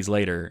 3 days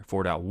later,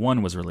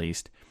 4.1 was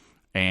released.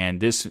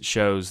 And this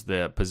shows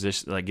the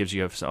position, like gives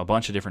you a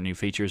bunch of different new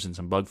features and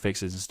some bug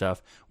fixes and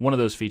stuff. One of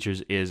those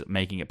features is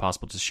making it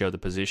possible to show the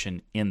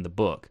position in the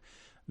book,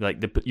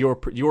 like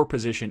your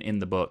position in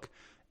the book,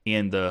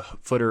 in the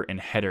footer and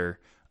header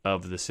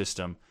of the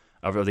system,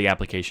 of the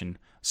application,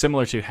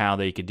 similar to how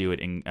they could do it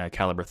in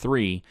Calibre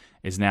 3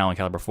 is now in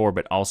Calibre 4,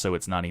 but also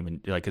it's not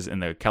even, like, because in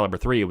the Calibre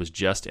 3 it was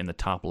just in the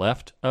top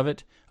left of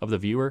the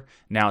viewer.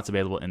 Now it's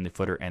available in the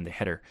footer and the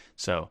header.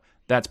 So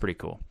that's pretty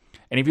cool.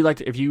 And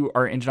if you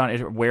are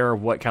not aware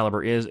of what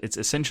Calibre is, it's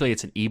essentially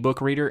an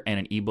ebook reader and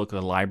an ebook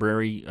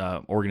library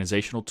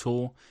organizational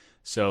tool.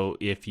 So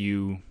if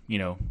you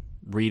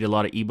read a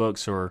lot of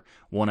ebooks or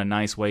want a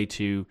nice way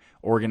to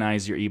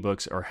organize your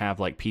ebooks or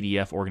have like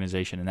PDF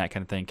organization and that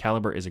kind of thing,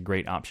 Calibre is a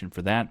great option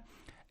for that.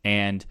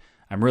 And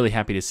I'm really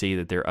happy to see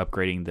that they're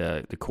upgrading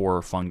the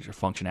core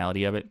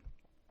functionality of it,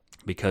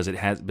 because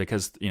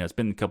it's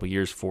been a couple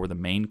years for the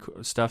main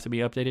stuff to be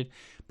updated,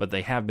 but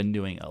they have been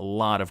doing a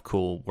lot of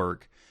cool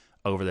work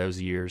over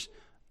those years.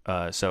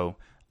 So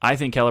I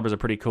think Calibre is a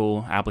pretty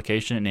cool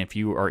application, and if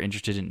you are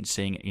interested in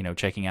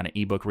checking out an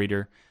ebook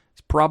reader,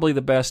 it's probably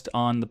the best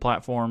on the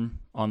platform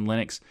on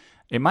Linux.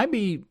 It might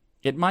be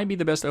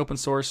the best open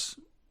source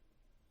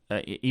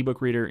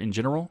ebook reader in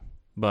general,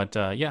 but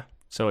yeah.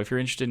 So if you're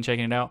interested in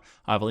checking it out,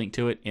 I have a link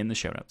to it in the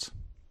show notes.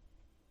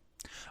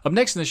 Up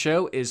next in the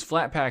show is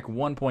Flatpak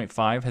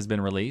 1.5 has been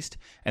released,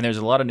 and there's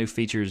a lot of new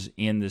features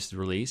in this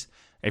release.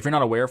 If you're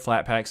not aware,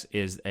 Flatpak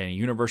is a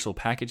universal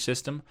package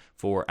system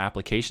for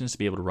applications to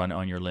be able to run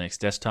on your Linux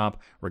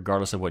desktop,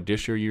 regardless of what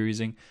distro you're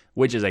using,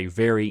 which is a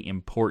very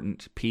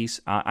important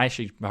piece. I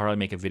should probably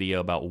make a video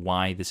about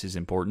why this is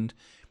important,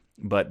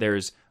 but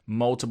there's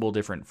multiple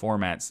different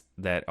formats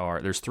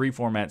there's 3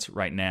 formats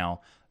right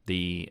now: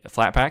 the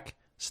Flatpak,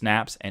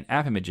 snaps, and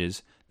app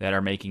images that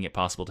are making it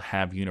possible to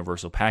have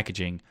universal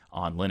packaging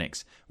on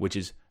Linux, which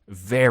is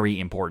very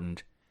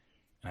important.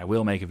 And I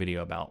will make a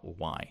video about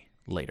why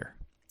later.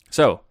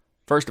 So,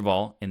 first of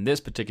all, in this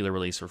particular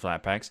release for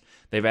Flatpaks,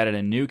 they've added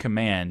a new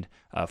command.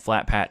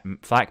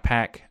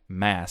 Flatpak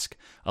mask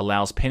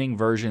allows pinning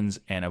versions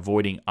and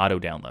avoiding auto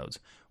downloads,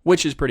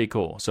 which is pretty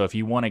cool. So if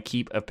you want to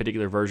keep a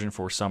particular version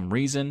for some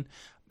reason,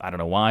 I don't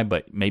know why,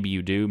 but maybe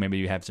you do. Maybe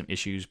you have some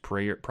issues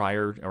prior,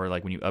 or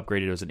like when you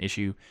upgraded it was an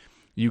issue.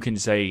 You can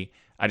say,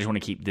 I just want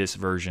to keep this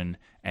version,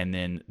 and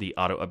then the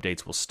auto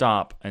updates will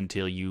stop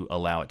until you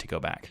allow it to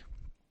go back.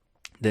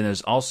 Then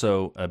there's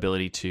also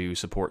ability to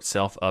support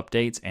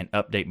self-updates and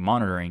update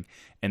monitoring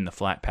in the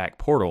Flatpak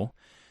portal.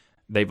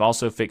 They've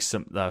also fixed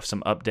some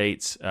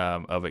updates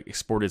of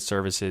exported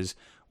services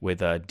with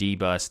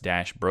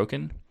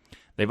dbus-broken.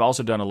 They've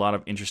also done a lot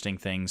of interesting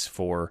things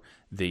for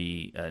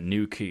the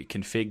new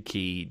config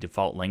key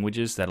default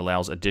languages that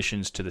allows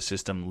additions to the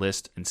system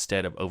list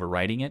instead of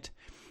overwriting it.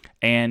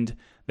 And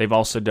they've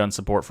also done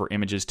support for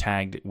images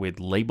tagged with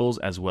labels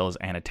as well as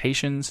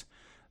annotations.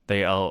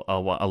 They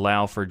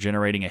allow for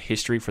generating a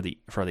history for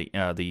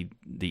the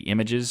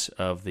images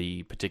of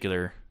the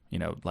particular,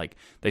 like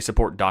they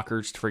support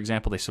Dockers, for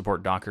example. They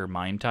support Docker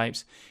MIME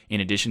types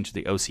in addition to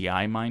the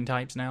OCI MIME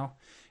types now.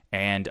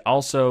 And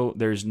also,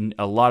 there's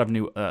a lot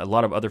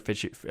of other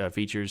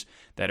features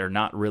that are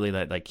not really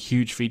like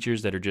huge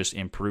features, that are just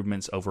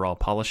improvements, overall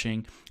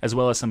polishing, as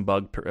well as some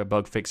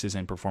bug fixes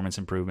and performance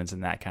improvements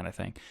and that kind of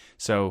thing.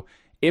 So,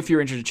 if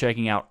you're interested in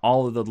checking out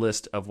all of the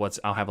list of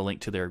I'll have a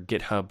link to their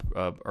GitHub,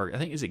 or I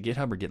think, is it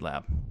GitHub or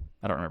GitLab?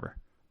 I don't remember.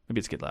 Maybe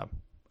it's GitLab.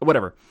 But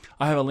whatever.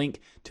 I'll have a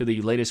link to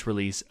the latest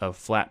release of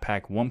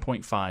Flatpak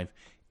 1.5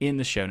 in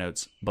the show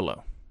notes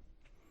below.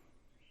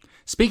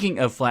 Speaking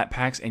of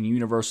Flatpaks and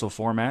universal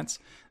formats,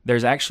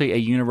 there's actually a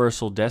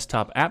universal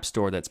desktop app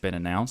store that's been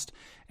announced,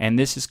 and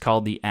this is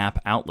called the App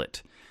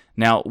Outlet.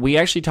 Now, we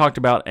actually talked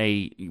about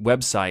a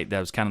website that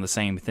was kind of the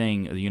same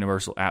thing, the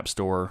Universal App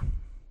Store.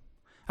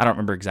 I don't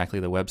remember exactly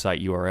the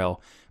website URL,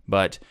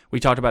 but we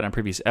talked about it in a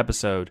previous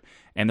episode,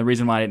 and the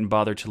reason why I didn't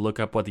bother to look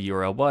up what the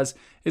URL was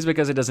is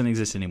because it doesn't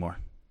exist anymore.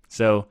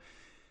 So,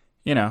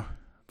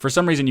 for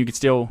some reason, you could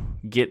still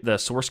get the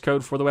source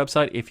code for the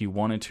website if you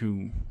wanted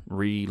to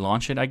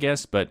relaunch it, I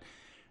guess, but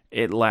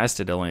it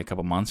lasted only a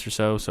couple months or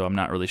so I'm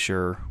not really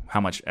sure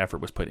how much effort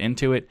was put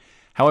into it.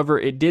 However,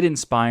 it did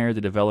inspire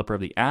the developer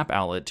of the App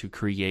Outlet to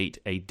create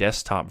a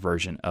desktop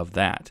version of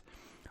that,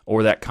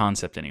 or that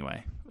concept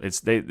anyway.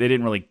 They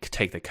didn't really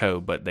take the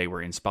code, but they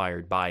were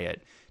inspired by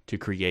it to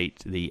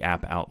create the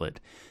App Outlet.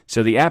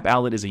 So the App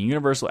Outlet is a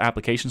universal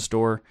application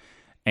store,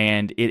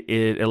 and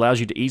it allows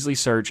you to easily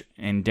search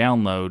and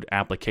download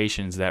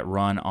applications that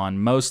run on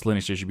most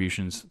Linux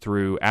distributions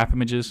through app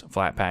images,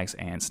 Flatpaks,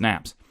 and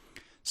snaps.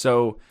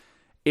 So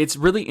it's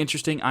really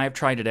interesting. I have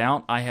tried it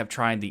out. I have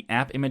tried the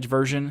app image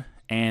version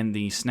and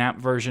the snap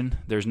version.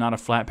 There's not a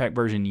Flatpak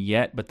version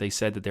yet, but they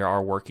said that they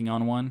are working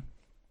on one.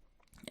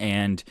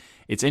 And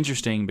it's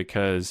interesting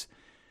because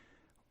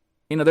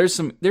there's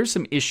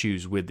some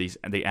issues with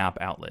the app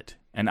outlet,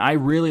 and I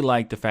really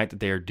like the fact that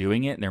they are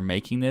doing it and they're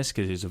making this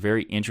because it's a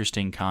very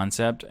interesting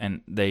concept,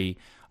 and they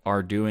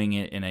are doing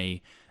it in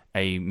a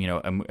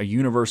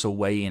universal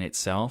way in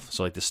itself.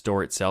 So like the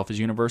store itself is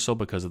universal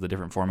because of the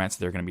different formats that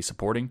they're going to be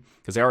supporting,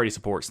 because they already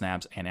support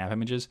snaps and app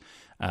images,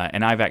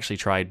 and I've actually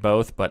tried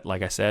both, but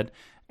like I said,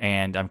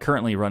 and I'm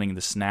currently running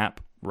the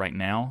snap right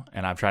now,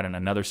 and I've tried on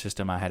another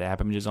system I had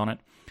app images on it,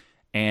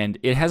 and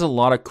it has a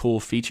lot of cool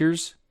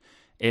features.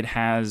 It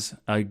has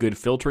a good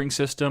filtering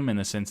system in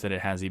the sense that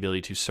it has the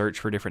ability to search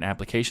for different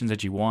applications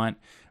that you want,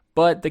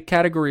 but the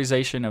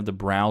categorization of the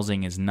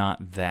browsing is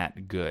not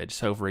that good.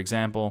 So for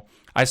example,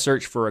 I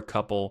searched for a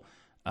couple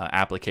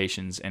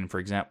applications, and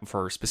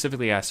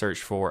specifically I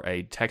searched for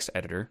a text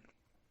editor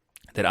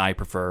that I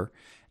prefer,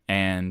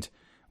 and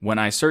when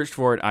I searched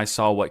for it, I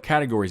saw what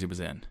categories it was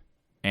in,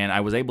 and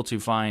I was able to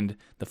find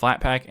the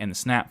Flatpak and the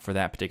Snap for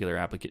that particular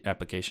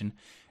application,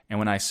 and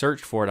when I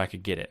searched for it, I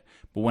could get it.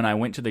 But when I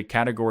went to the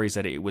categories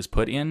that it was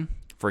put in,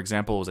 for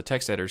example, it was a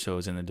text editor, so it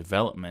was in the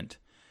development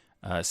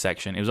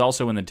section. It was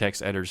also in the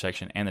text editor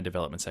section and the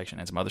development section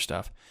and some other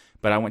stuff.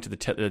 But I went to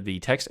the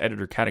text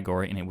editor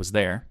category and it was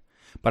there.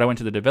 But I went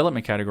to the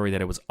development category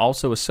that it was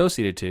also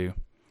associated to,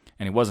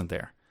 and it wasn't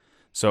there.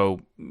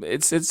 So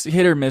it's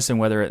hit or miss in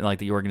whether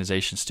the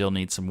organization still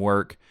needs some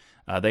work.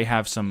 They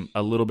have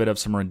a little bit of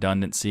some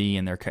redundancy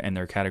in their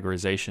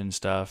categorization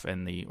stuff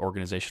and the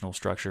organizational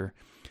structure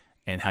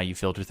and how you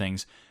filter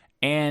things.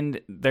 And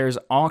there's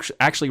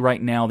actually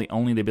right now the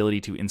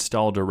ability to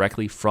install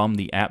directly from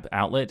the app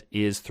outlet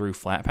is through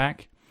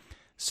Flatpak.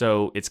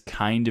 So it's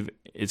kind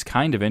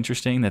of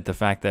interesting that the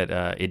fact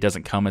that it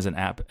doesn't come as an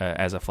app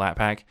as a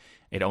Flatpak.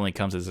 It only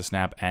comes as a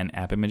snap and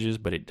app images,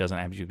 but it doesn't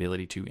have the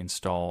ability to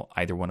install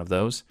either one of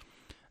those.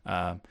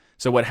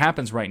 So what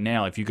happens right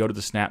now, if you go to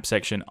the snap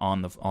section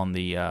on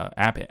the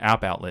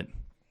app outlet,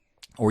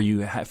 or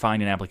you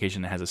find an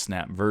application that has a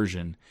snap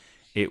version,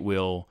 it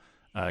will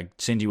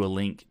send you a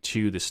link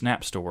to the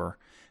Snap Store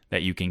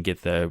that you can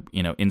get the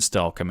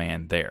install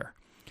command there.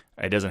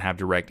 It doesn't have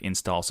direct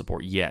install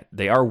support yet.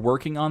 They are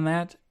working on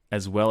that,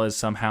 as well as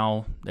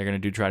somehow they're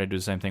going to try to do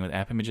the same thing with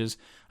app images.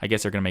 I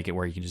guess they're going to make it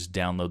where you can just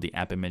download the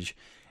app image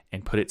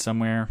and put it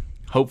somewhere.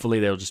 Hopefully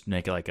they'll just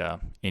make it like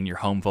in your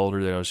home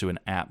folder. They'll just do an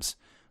apps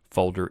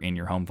folder in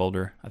your home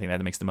folder. I think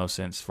that makes the most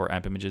sense for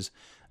app images.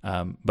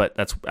 But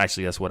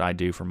that's what I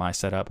do for my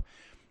setup.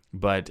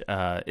 But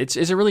it's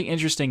a really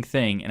interesting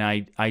thing,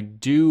 and I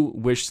do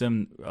wish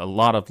them a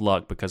lot of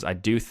luck, because I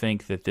do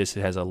think that this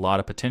has a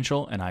lot of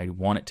potential, and I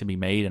want it to be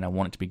made, and I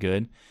want it to be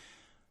good.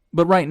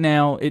 But right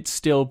now, it's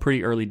still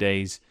pretty early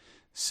days,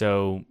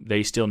 so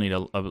they still need a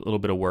little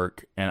bit of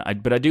work.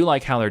 But I do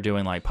like how they're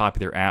doing like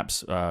popular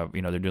apps.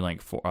 They're doing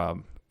like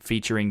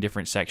featuring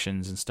different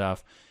sections and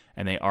stuff,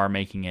 and they are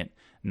making it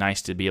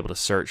nice to be able to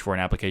search for an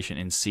application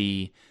and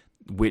see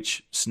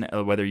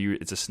whether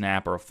it's a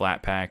snap or a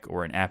Flatpak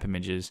or an app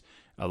images,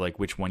 like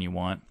which one you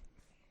want.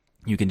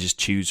 You can just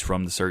choose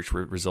from the search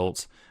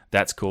results.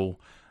 That's cool.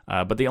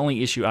 But the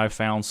only issue I've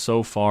found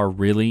so far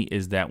really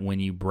is that when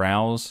you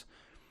browse,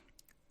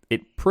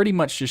 it pretty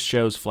much just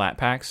shows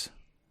Flatpaks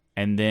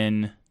and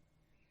then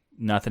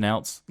nothing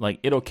else. Like,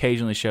 it'll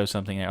occasionally show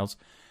something else.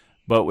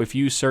 But if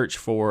you search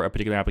for a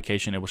particular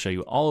application, it will show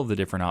you all of the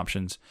different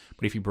options.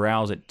 But if you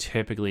browse, it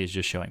typically is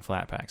just showing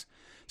Flatpaks.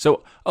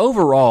 So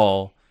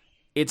overall,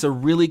 it's a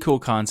really cool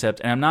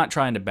concept, and I'm not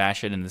trying to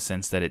bash it in the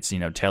sense that it's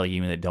telling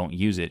you that don't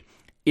use it.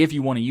 If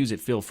you want to use it,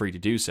 feel free to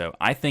do so.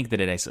 I think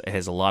that it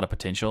has a lot of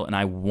potential, and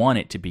I want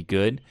it to be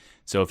good.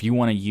 So if you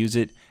want to use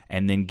it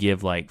and then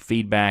give like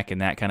feedback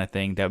and that kind of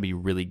thing, that would be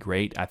really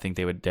great. I think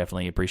they would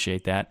definitely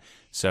appreciate that.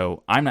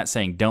 So I'm not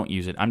saying don't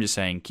use it. I'm just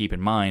saying keep in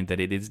mind that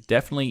it is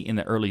definitely in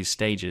the early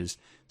stages.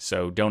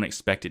 So don't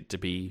expect it to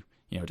be,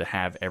 to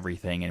have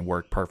everything and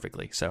work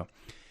perfectly. So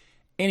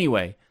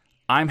anyway,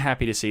 I'm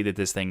happy to see that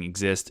this thing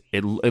exists.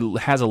 It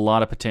has a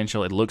lot of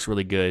potential. It looks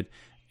really good.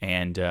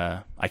 And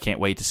I can't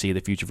wait to see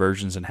the future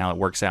versions and how it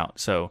works out.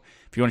 So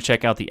if you want to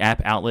check out the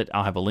app outlet,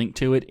 I'll have a link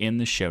to it in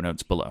the show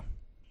notes below.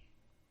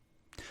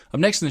 Up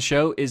next in the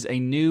show is a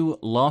new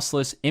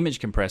lossless image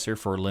compressor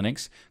for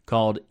Linux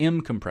called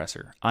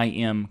mCompressor,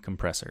 IM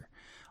Compressor.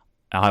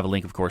 I'll have a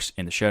link, of course,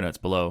 in the show notes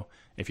below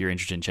if you're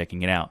interested in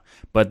checking it out.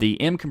 But the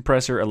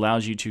mCompressor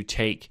allows you to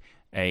take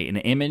an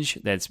image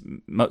that's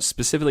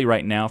specifically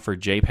right now for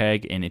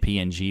JPEG and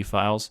PNG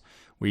files,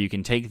 where you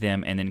can take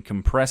them and then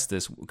compress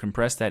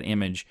that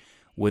image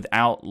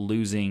without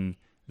losing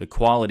the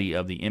quality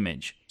of the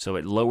image. So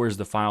it lowers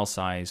the file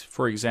size.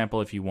 For example,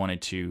 if you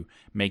wanted to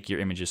make your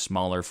images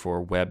smaller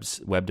for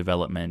web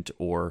development,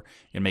 or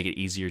make it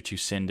easier to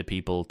send to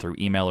people through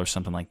email or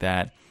something like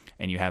that,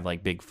 and you have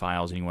like big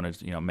files and you want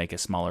to make a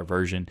smaller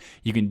version,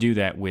 you can do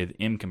that with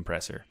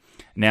mCompressor.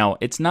 Now,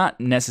 it's not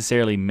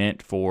necessarily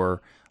meant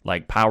for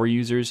like power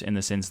users, in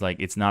the sense like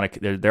it's not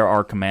there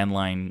are command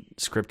line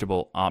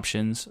scriptable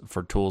options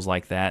for tools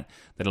like that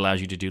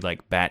allows you to do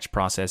like batch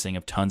processing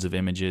of tons of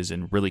images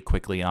and really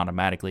quickly and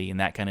automatically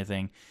and that kind of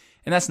thing.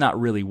 And that's not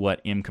really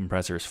what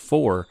mCompressor is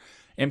for.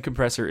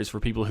 mCompressor is for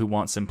people who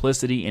want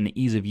simplicity and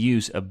ease of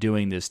use of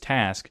doing this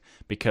task,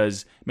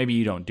 because maybe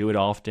you don't do it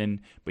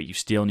often, but you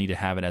still need to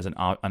have it as an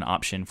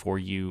option for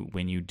you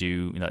when you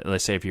do.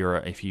 Let's say if you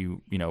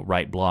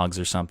write blogs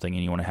or something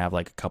and you want to have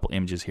like a couple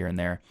images here and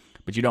there,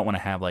 but you don't want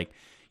to have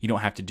you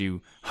don't have to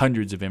do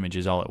hundreds of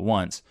images all at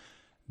once.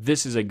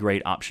 This is a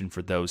great option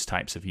for those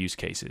types of use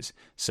cases.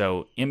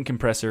 So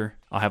mCompressor,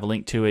 I'll have a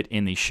link to it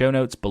in the show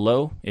notes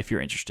below if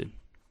you're interested.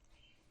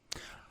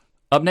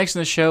 Up next in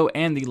the show,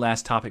 and the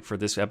last topic for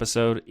this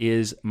episode,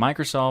 is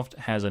Microsoft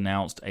has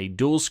announced a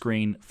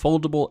dual-screen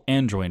foldable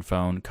Android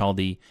phone called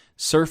the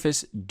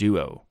Surface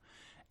Duo.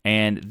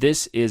 And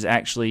this is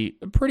actually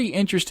a pretty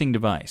interesting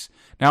device.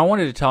 Now, I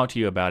wanted to talk to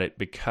you about it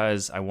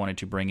because I wanted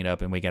to bring it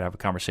up and we could have a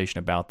conversation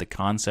about the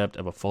concept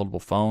of a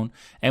foldable phone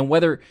and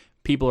whether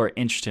people are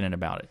interested in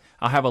about it.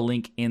 I'll have a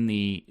link in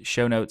the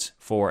show notes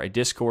for a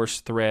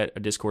discourse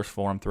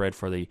forum thread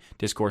for the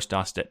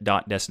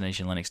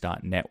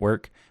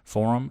discourse.destinationlinux.network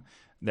forum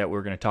that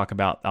we're going to talk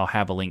about. I'll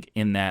have a link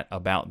in that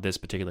about this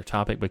particular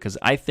topic because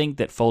I think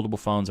that foldable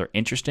phones are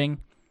interesting,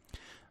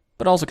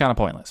 but also kind of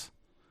pointless.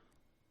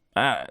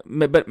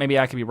 But maybe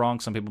I could be wrong.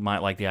 Some people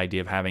might like the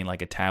idea of having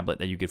like a tablet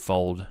that you could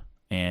fold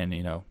and,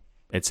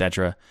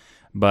 etc.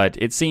 But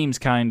it seems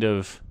kind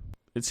of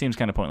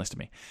pointless to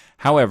me.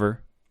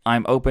 However,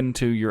 I'm open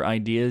to your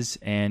ideas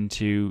and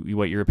to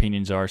what your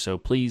opinions are. So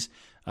please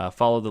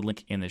follow the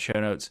link in the show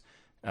notes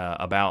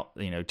about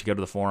to go to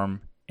the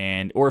forum,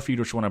 or if you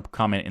just want to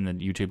comment in the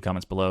YouTube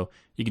comments below,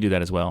 you can do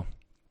that as well,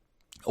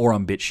 or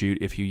on BitChute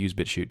if you use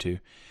BitChute too.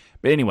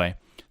 But anyway,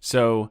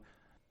 so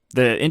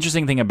the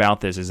interesting thing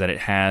about this is that it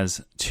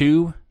has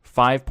two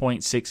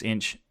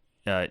 5.6-inch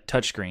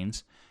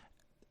touchscreens.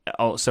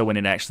 So when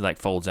it actually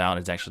folds out,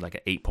 it's actually like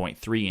an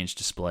 8.3-inch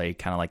display,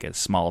 kind of like a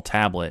small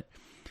tablet.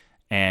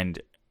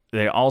 And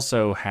they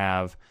also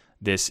have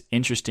this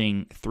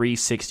interesting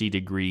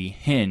 360-degree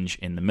hinge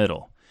in the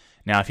middle.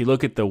 Now, if you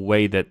look at the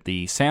way that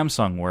the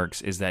Samsung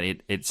works, is that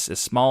it's a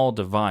small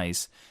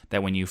device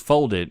that when you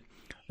fold it,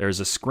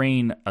 there's a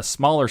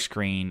smaller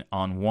screen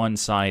on one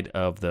side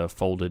of the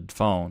folded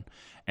phone.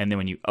 And then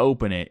when you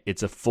open it,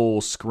 it's a full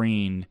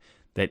screen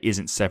that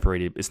isn't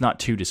separated. It's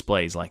not two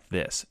displays like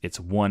this. It's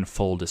one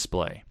full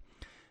display.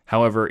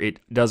 However,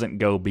 it doesn't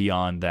go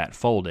beyond that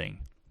folding.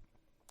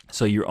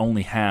 So you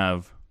only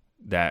have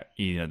that,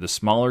 the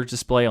smaller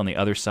display on the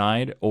other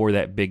side or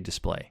that big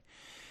display.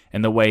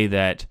 And the way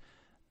that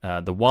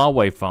the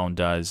Huawei phone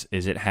does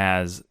is it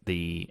has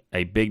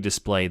a big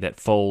display that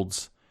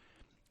folds,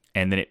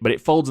 and then but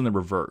it folds in the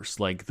reverse.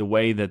 Like the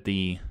way that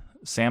the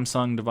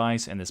Samsung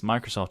device and this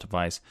Microsoft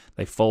device,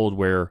 they fold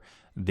where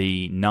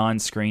the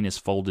non-screen is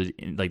folded,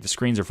 like the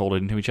screens are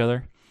folded into each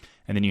other,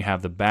 and then you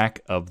have the back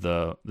of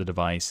the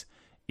device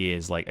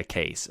is like a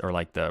case, or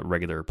like the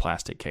regular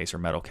plastic case or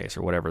metal case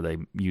or whatever they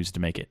use to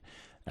make it.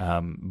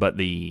 But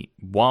the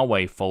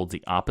Huawei folds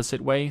the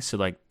opposite way, so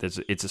like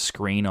it's a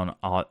screen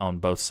on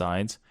both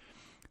sides.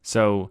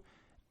 So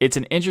it's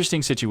an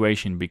interesting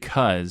situation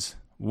because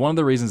one of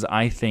the reasons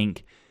I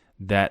think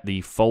that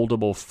the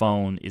foldable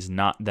phone is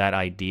not that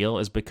ideal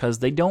is because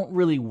they don't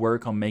really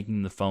work on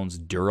making the phones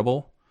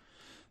durable.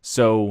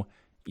 So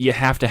you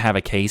have to have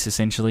a case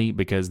essentially,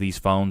 because these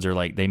phones are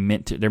they're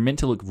meant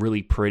to look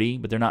really pretty,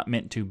 but they're not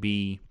meant to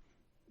be,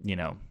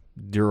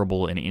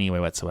 durable in any way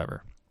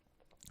whatsoever.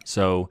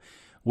 So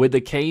with the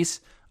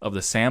case of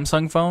the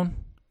Samsung phone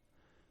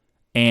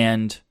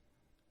and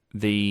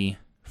the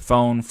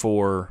phone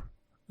for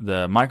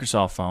the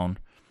Microsoft phone,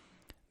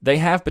 they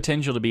have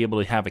potential to be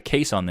able to have a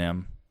case on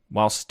them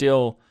while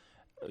still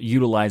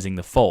utilizing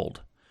the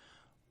fold.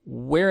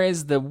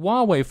 Whereas the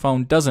Huawei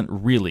phone doesn't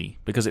really,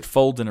 because it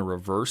folds in a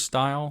reverse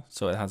style.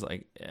 So it has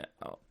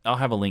I'll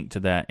have a link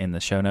to that in the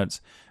show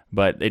notes,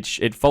 but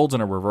it folds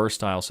in a reverse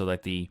style so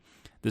that the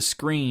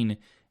screen,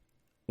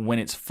 when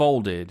it's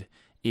folded,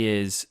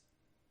 is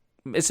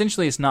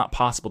essentially it's not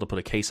possible to put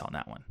a case on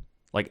that one.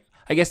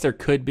 I guess there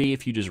could be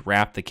if you just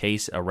wrap the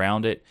case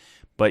around it,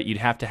 but you'd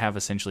have to have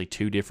essentially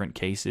two different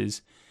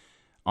cases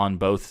on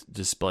both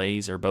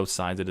displays or both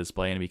sides of the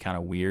display, and it'd be kind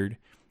of weird.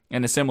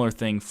 And a similar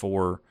thing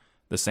for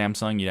the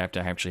Samsung, you'd have to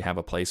actually have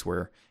a place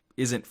where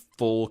isn't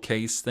full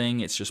case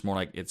thing. It's just more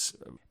like it's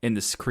in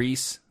this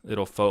crease.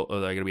 It'll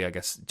be, I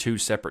guess, two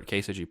separate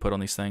cases you put on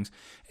these things.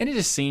 And it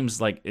just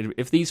seems like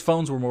if these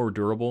phones were more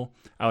durable,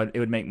 it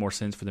would make more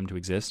sense for them to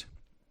exist.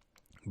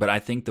 But I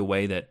think the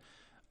way that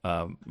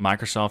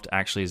Microsoft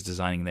actually is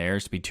designing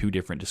theirs to be two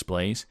different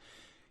displays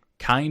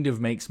kind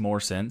of makes more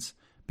sense,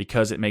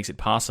 because it makes it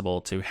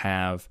possible to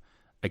have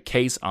a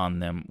case on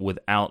them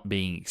without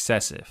being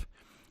excessive.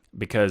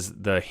 Because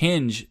the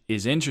hinge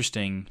is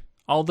interesting,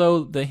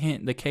 although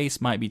the case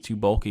might be too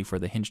bulky for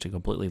the hinge to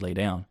completely lay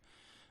down.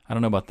 I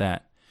don't know about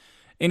that.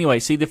 Anyway,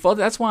 see,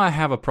 that's why I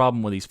have a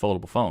problem with these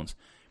foldable phones.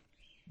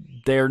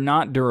 They're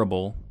not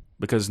durable,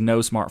 because no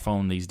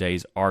smartphone these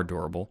days are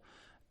durable.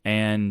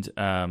 And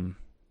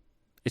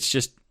it's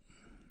just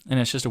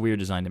a weird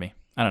design to me.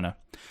 I don't know.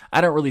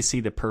 I don't really see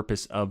the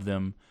purpose of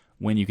them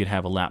when you could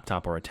have a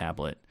laptop or a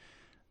tablet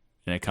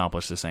and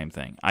accomplish the same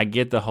thing. I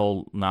get the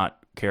whole not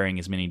carrying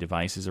as many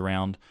devices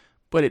around,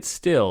 but it's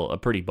still a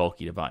pretty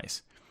bulky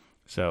device.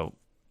 So,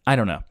 I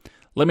don't know.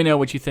 Let me know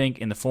what you think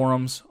in the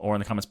forums or in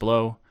the comments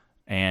below,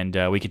 and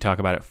we can talk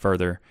about it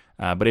further.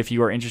 But if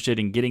you are interested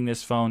in getting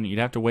this phone, you'd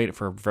have to wait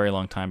for a very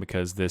long time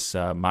because this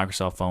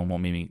Microsoft phone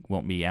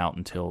won't be out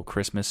until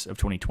Christmas of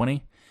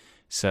 2020.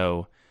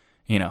 So,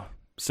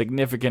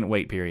 significant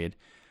wait period.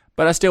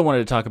 But I still wanted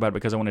to talk about it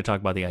because I want to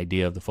talk about the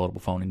idea of the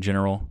foldable phone in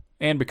general,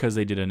 and because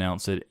they did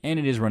announce it, and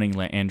it is running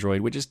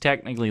Android, which is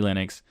technically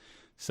Linux,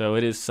 so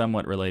it is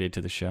somewhat related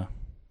to the show.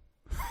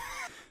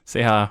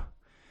 Say hi.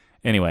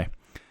 Anyway,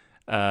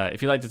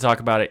 if you'd like to talk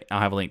about it, I'll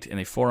have a link in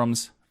the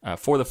forums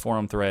for the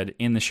forum thread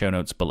in the show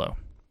notes below.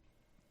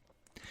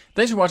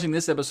 Thanks for watching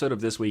this episode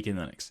of This Week in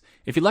Linux.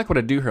 If you like what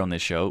I do here on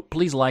this show,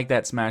 please like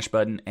that smash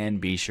button and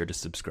be sure to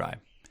subscribe.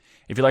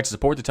 If you'd like to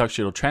support the Tux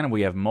Digital channel,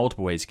 we have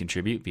multiple ways to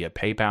contribute via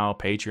PayPal,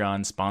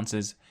 Patreon,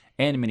 sponsors,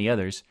 and many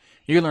others.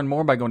 You can learn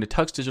more by going to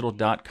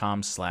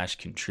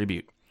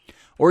tuxdigital.com/contribute.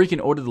 Or you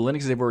can order the Linux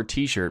is Everywhere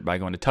t-shirt by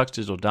going to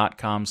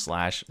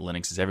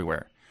tuxdigital.com/Linux is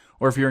Everywhere.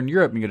 Or if you're in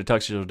Europe, you can go to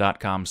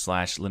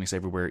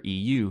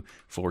tuxdigital.com/LinuxEverywhereEU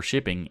for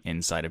shipping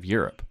inside of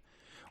Europe.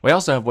 We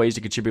also have ways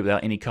to contribute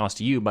without any cost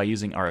to you by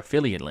using our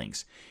affiliate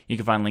links. You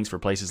can find links for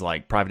places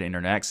like Private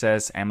Internet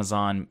Access,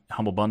 Amazon,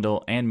 Humble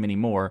Bundle, and many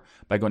more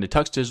by going to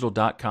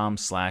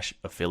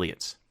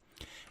tuxdigital.com/affiliates.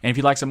 And if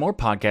you'd like some more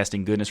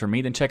podcasting goodness from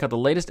me, then check out the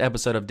latest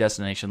episode of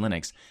Destination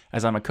Linux,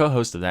 as I'm a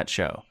co-host of that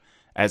show,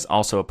 as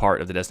also a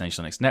part of the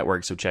Destination Linux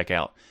network, so check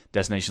out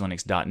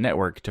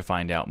destinationlinux.network to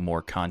find out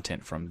more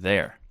content from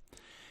there.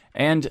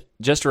 And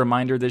just a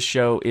reminder, this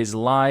show is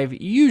live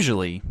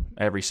usually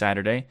every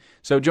Saturday,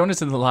 so join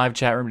us in the live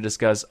chat room to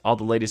discuss all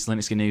the latest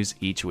Linux news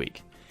each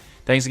week.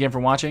 Thanks again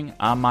for watching.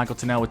 I'm Michael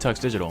Tennell with Tux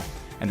Digital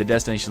and the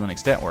Destination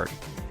Linux Network.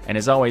 And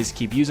as always,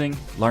 keep using,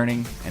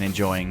 learning, and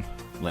enjoying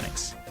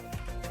Linux.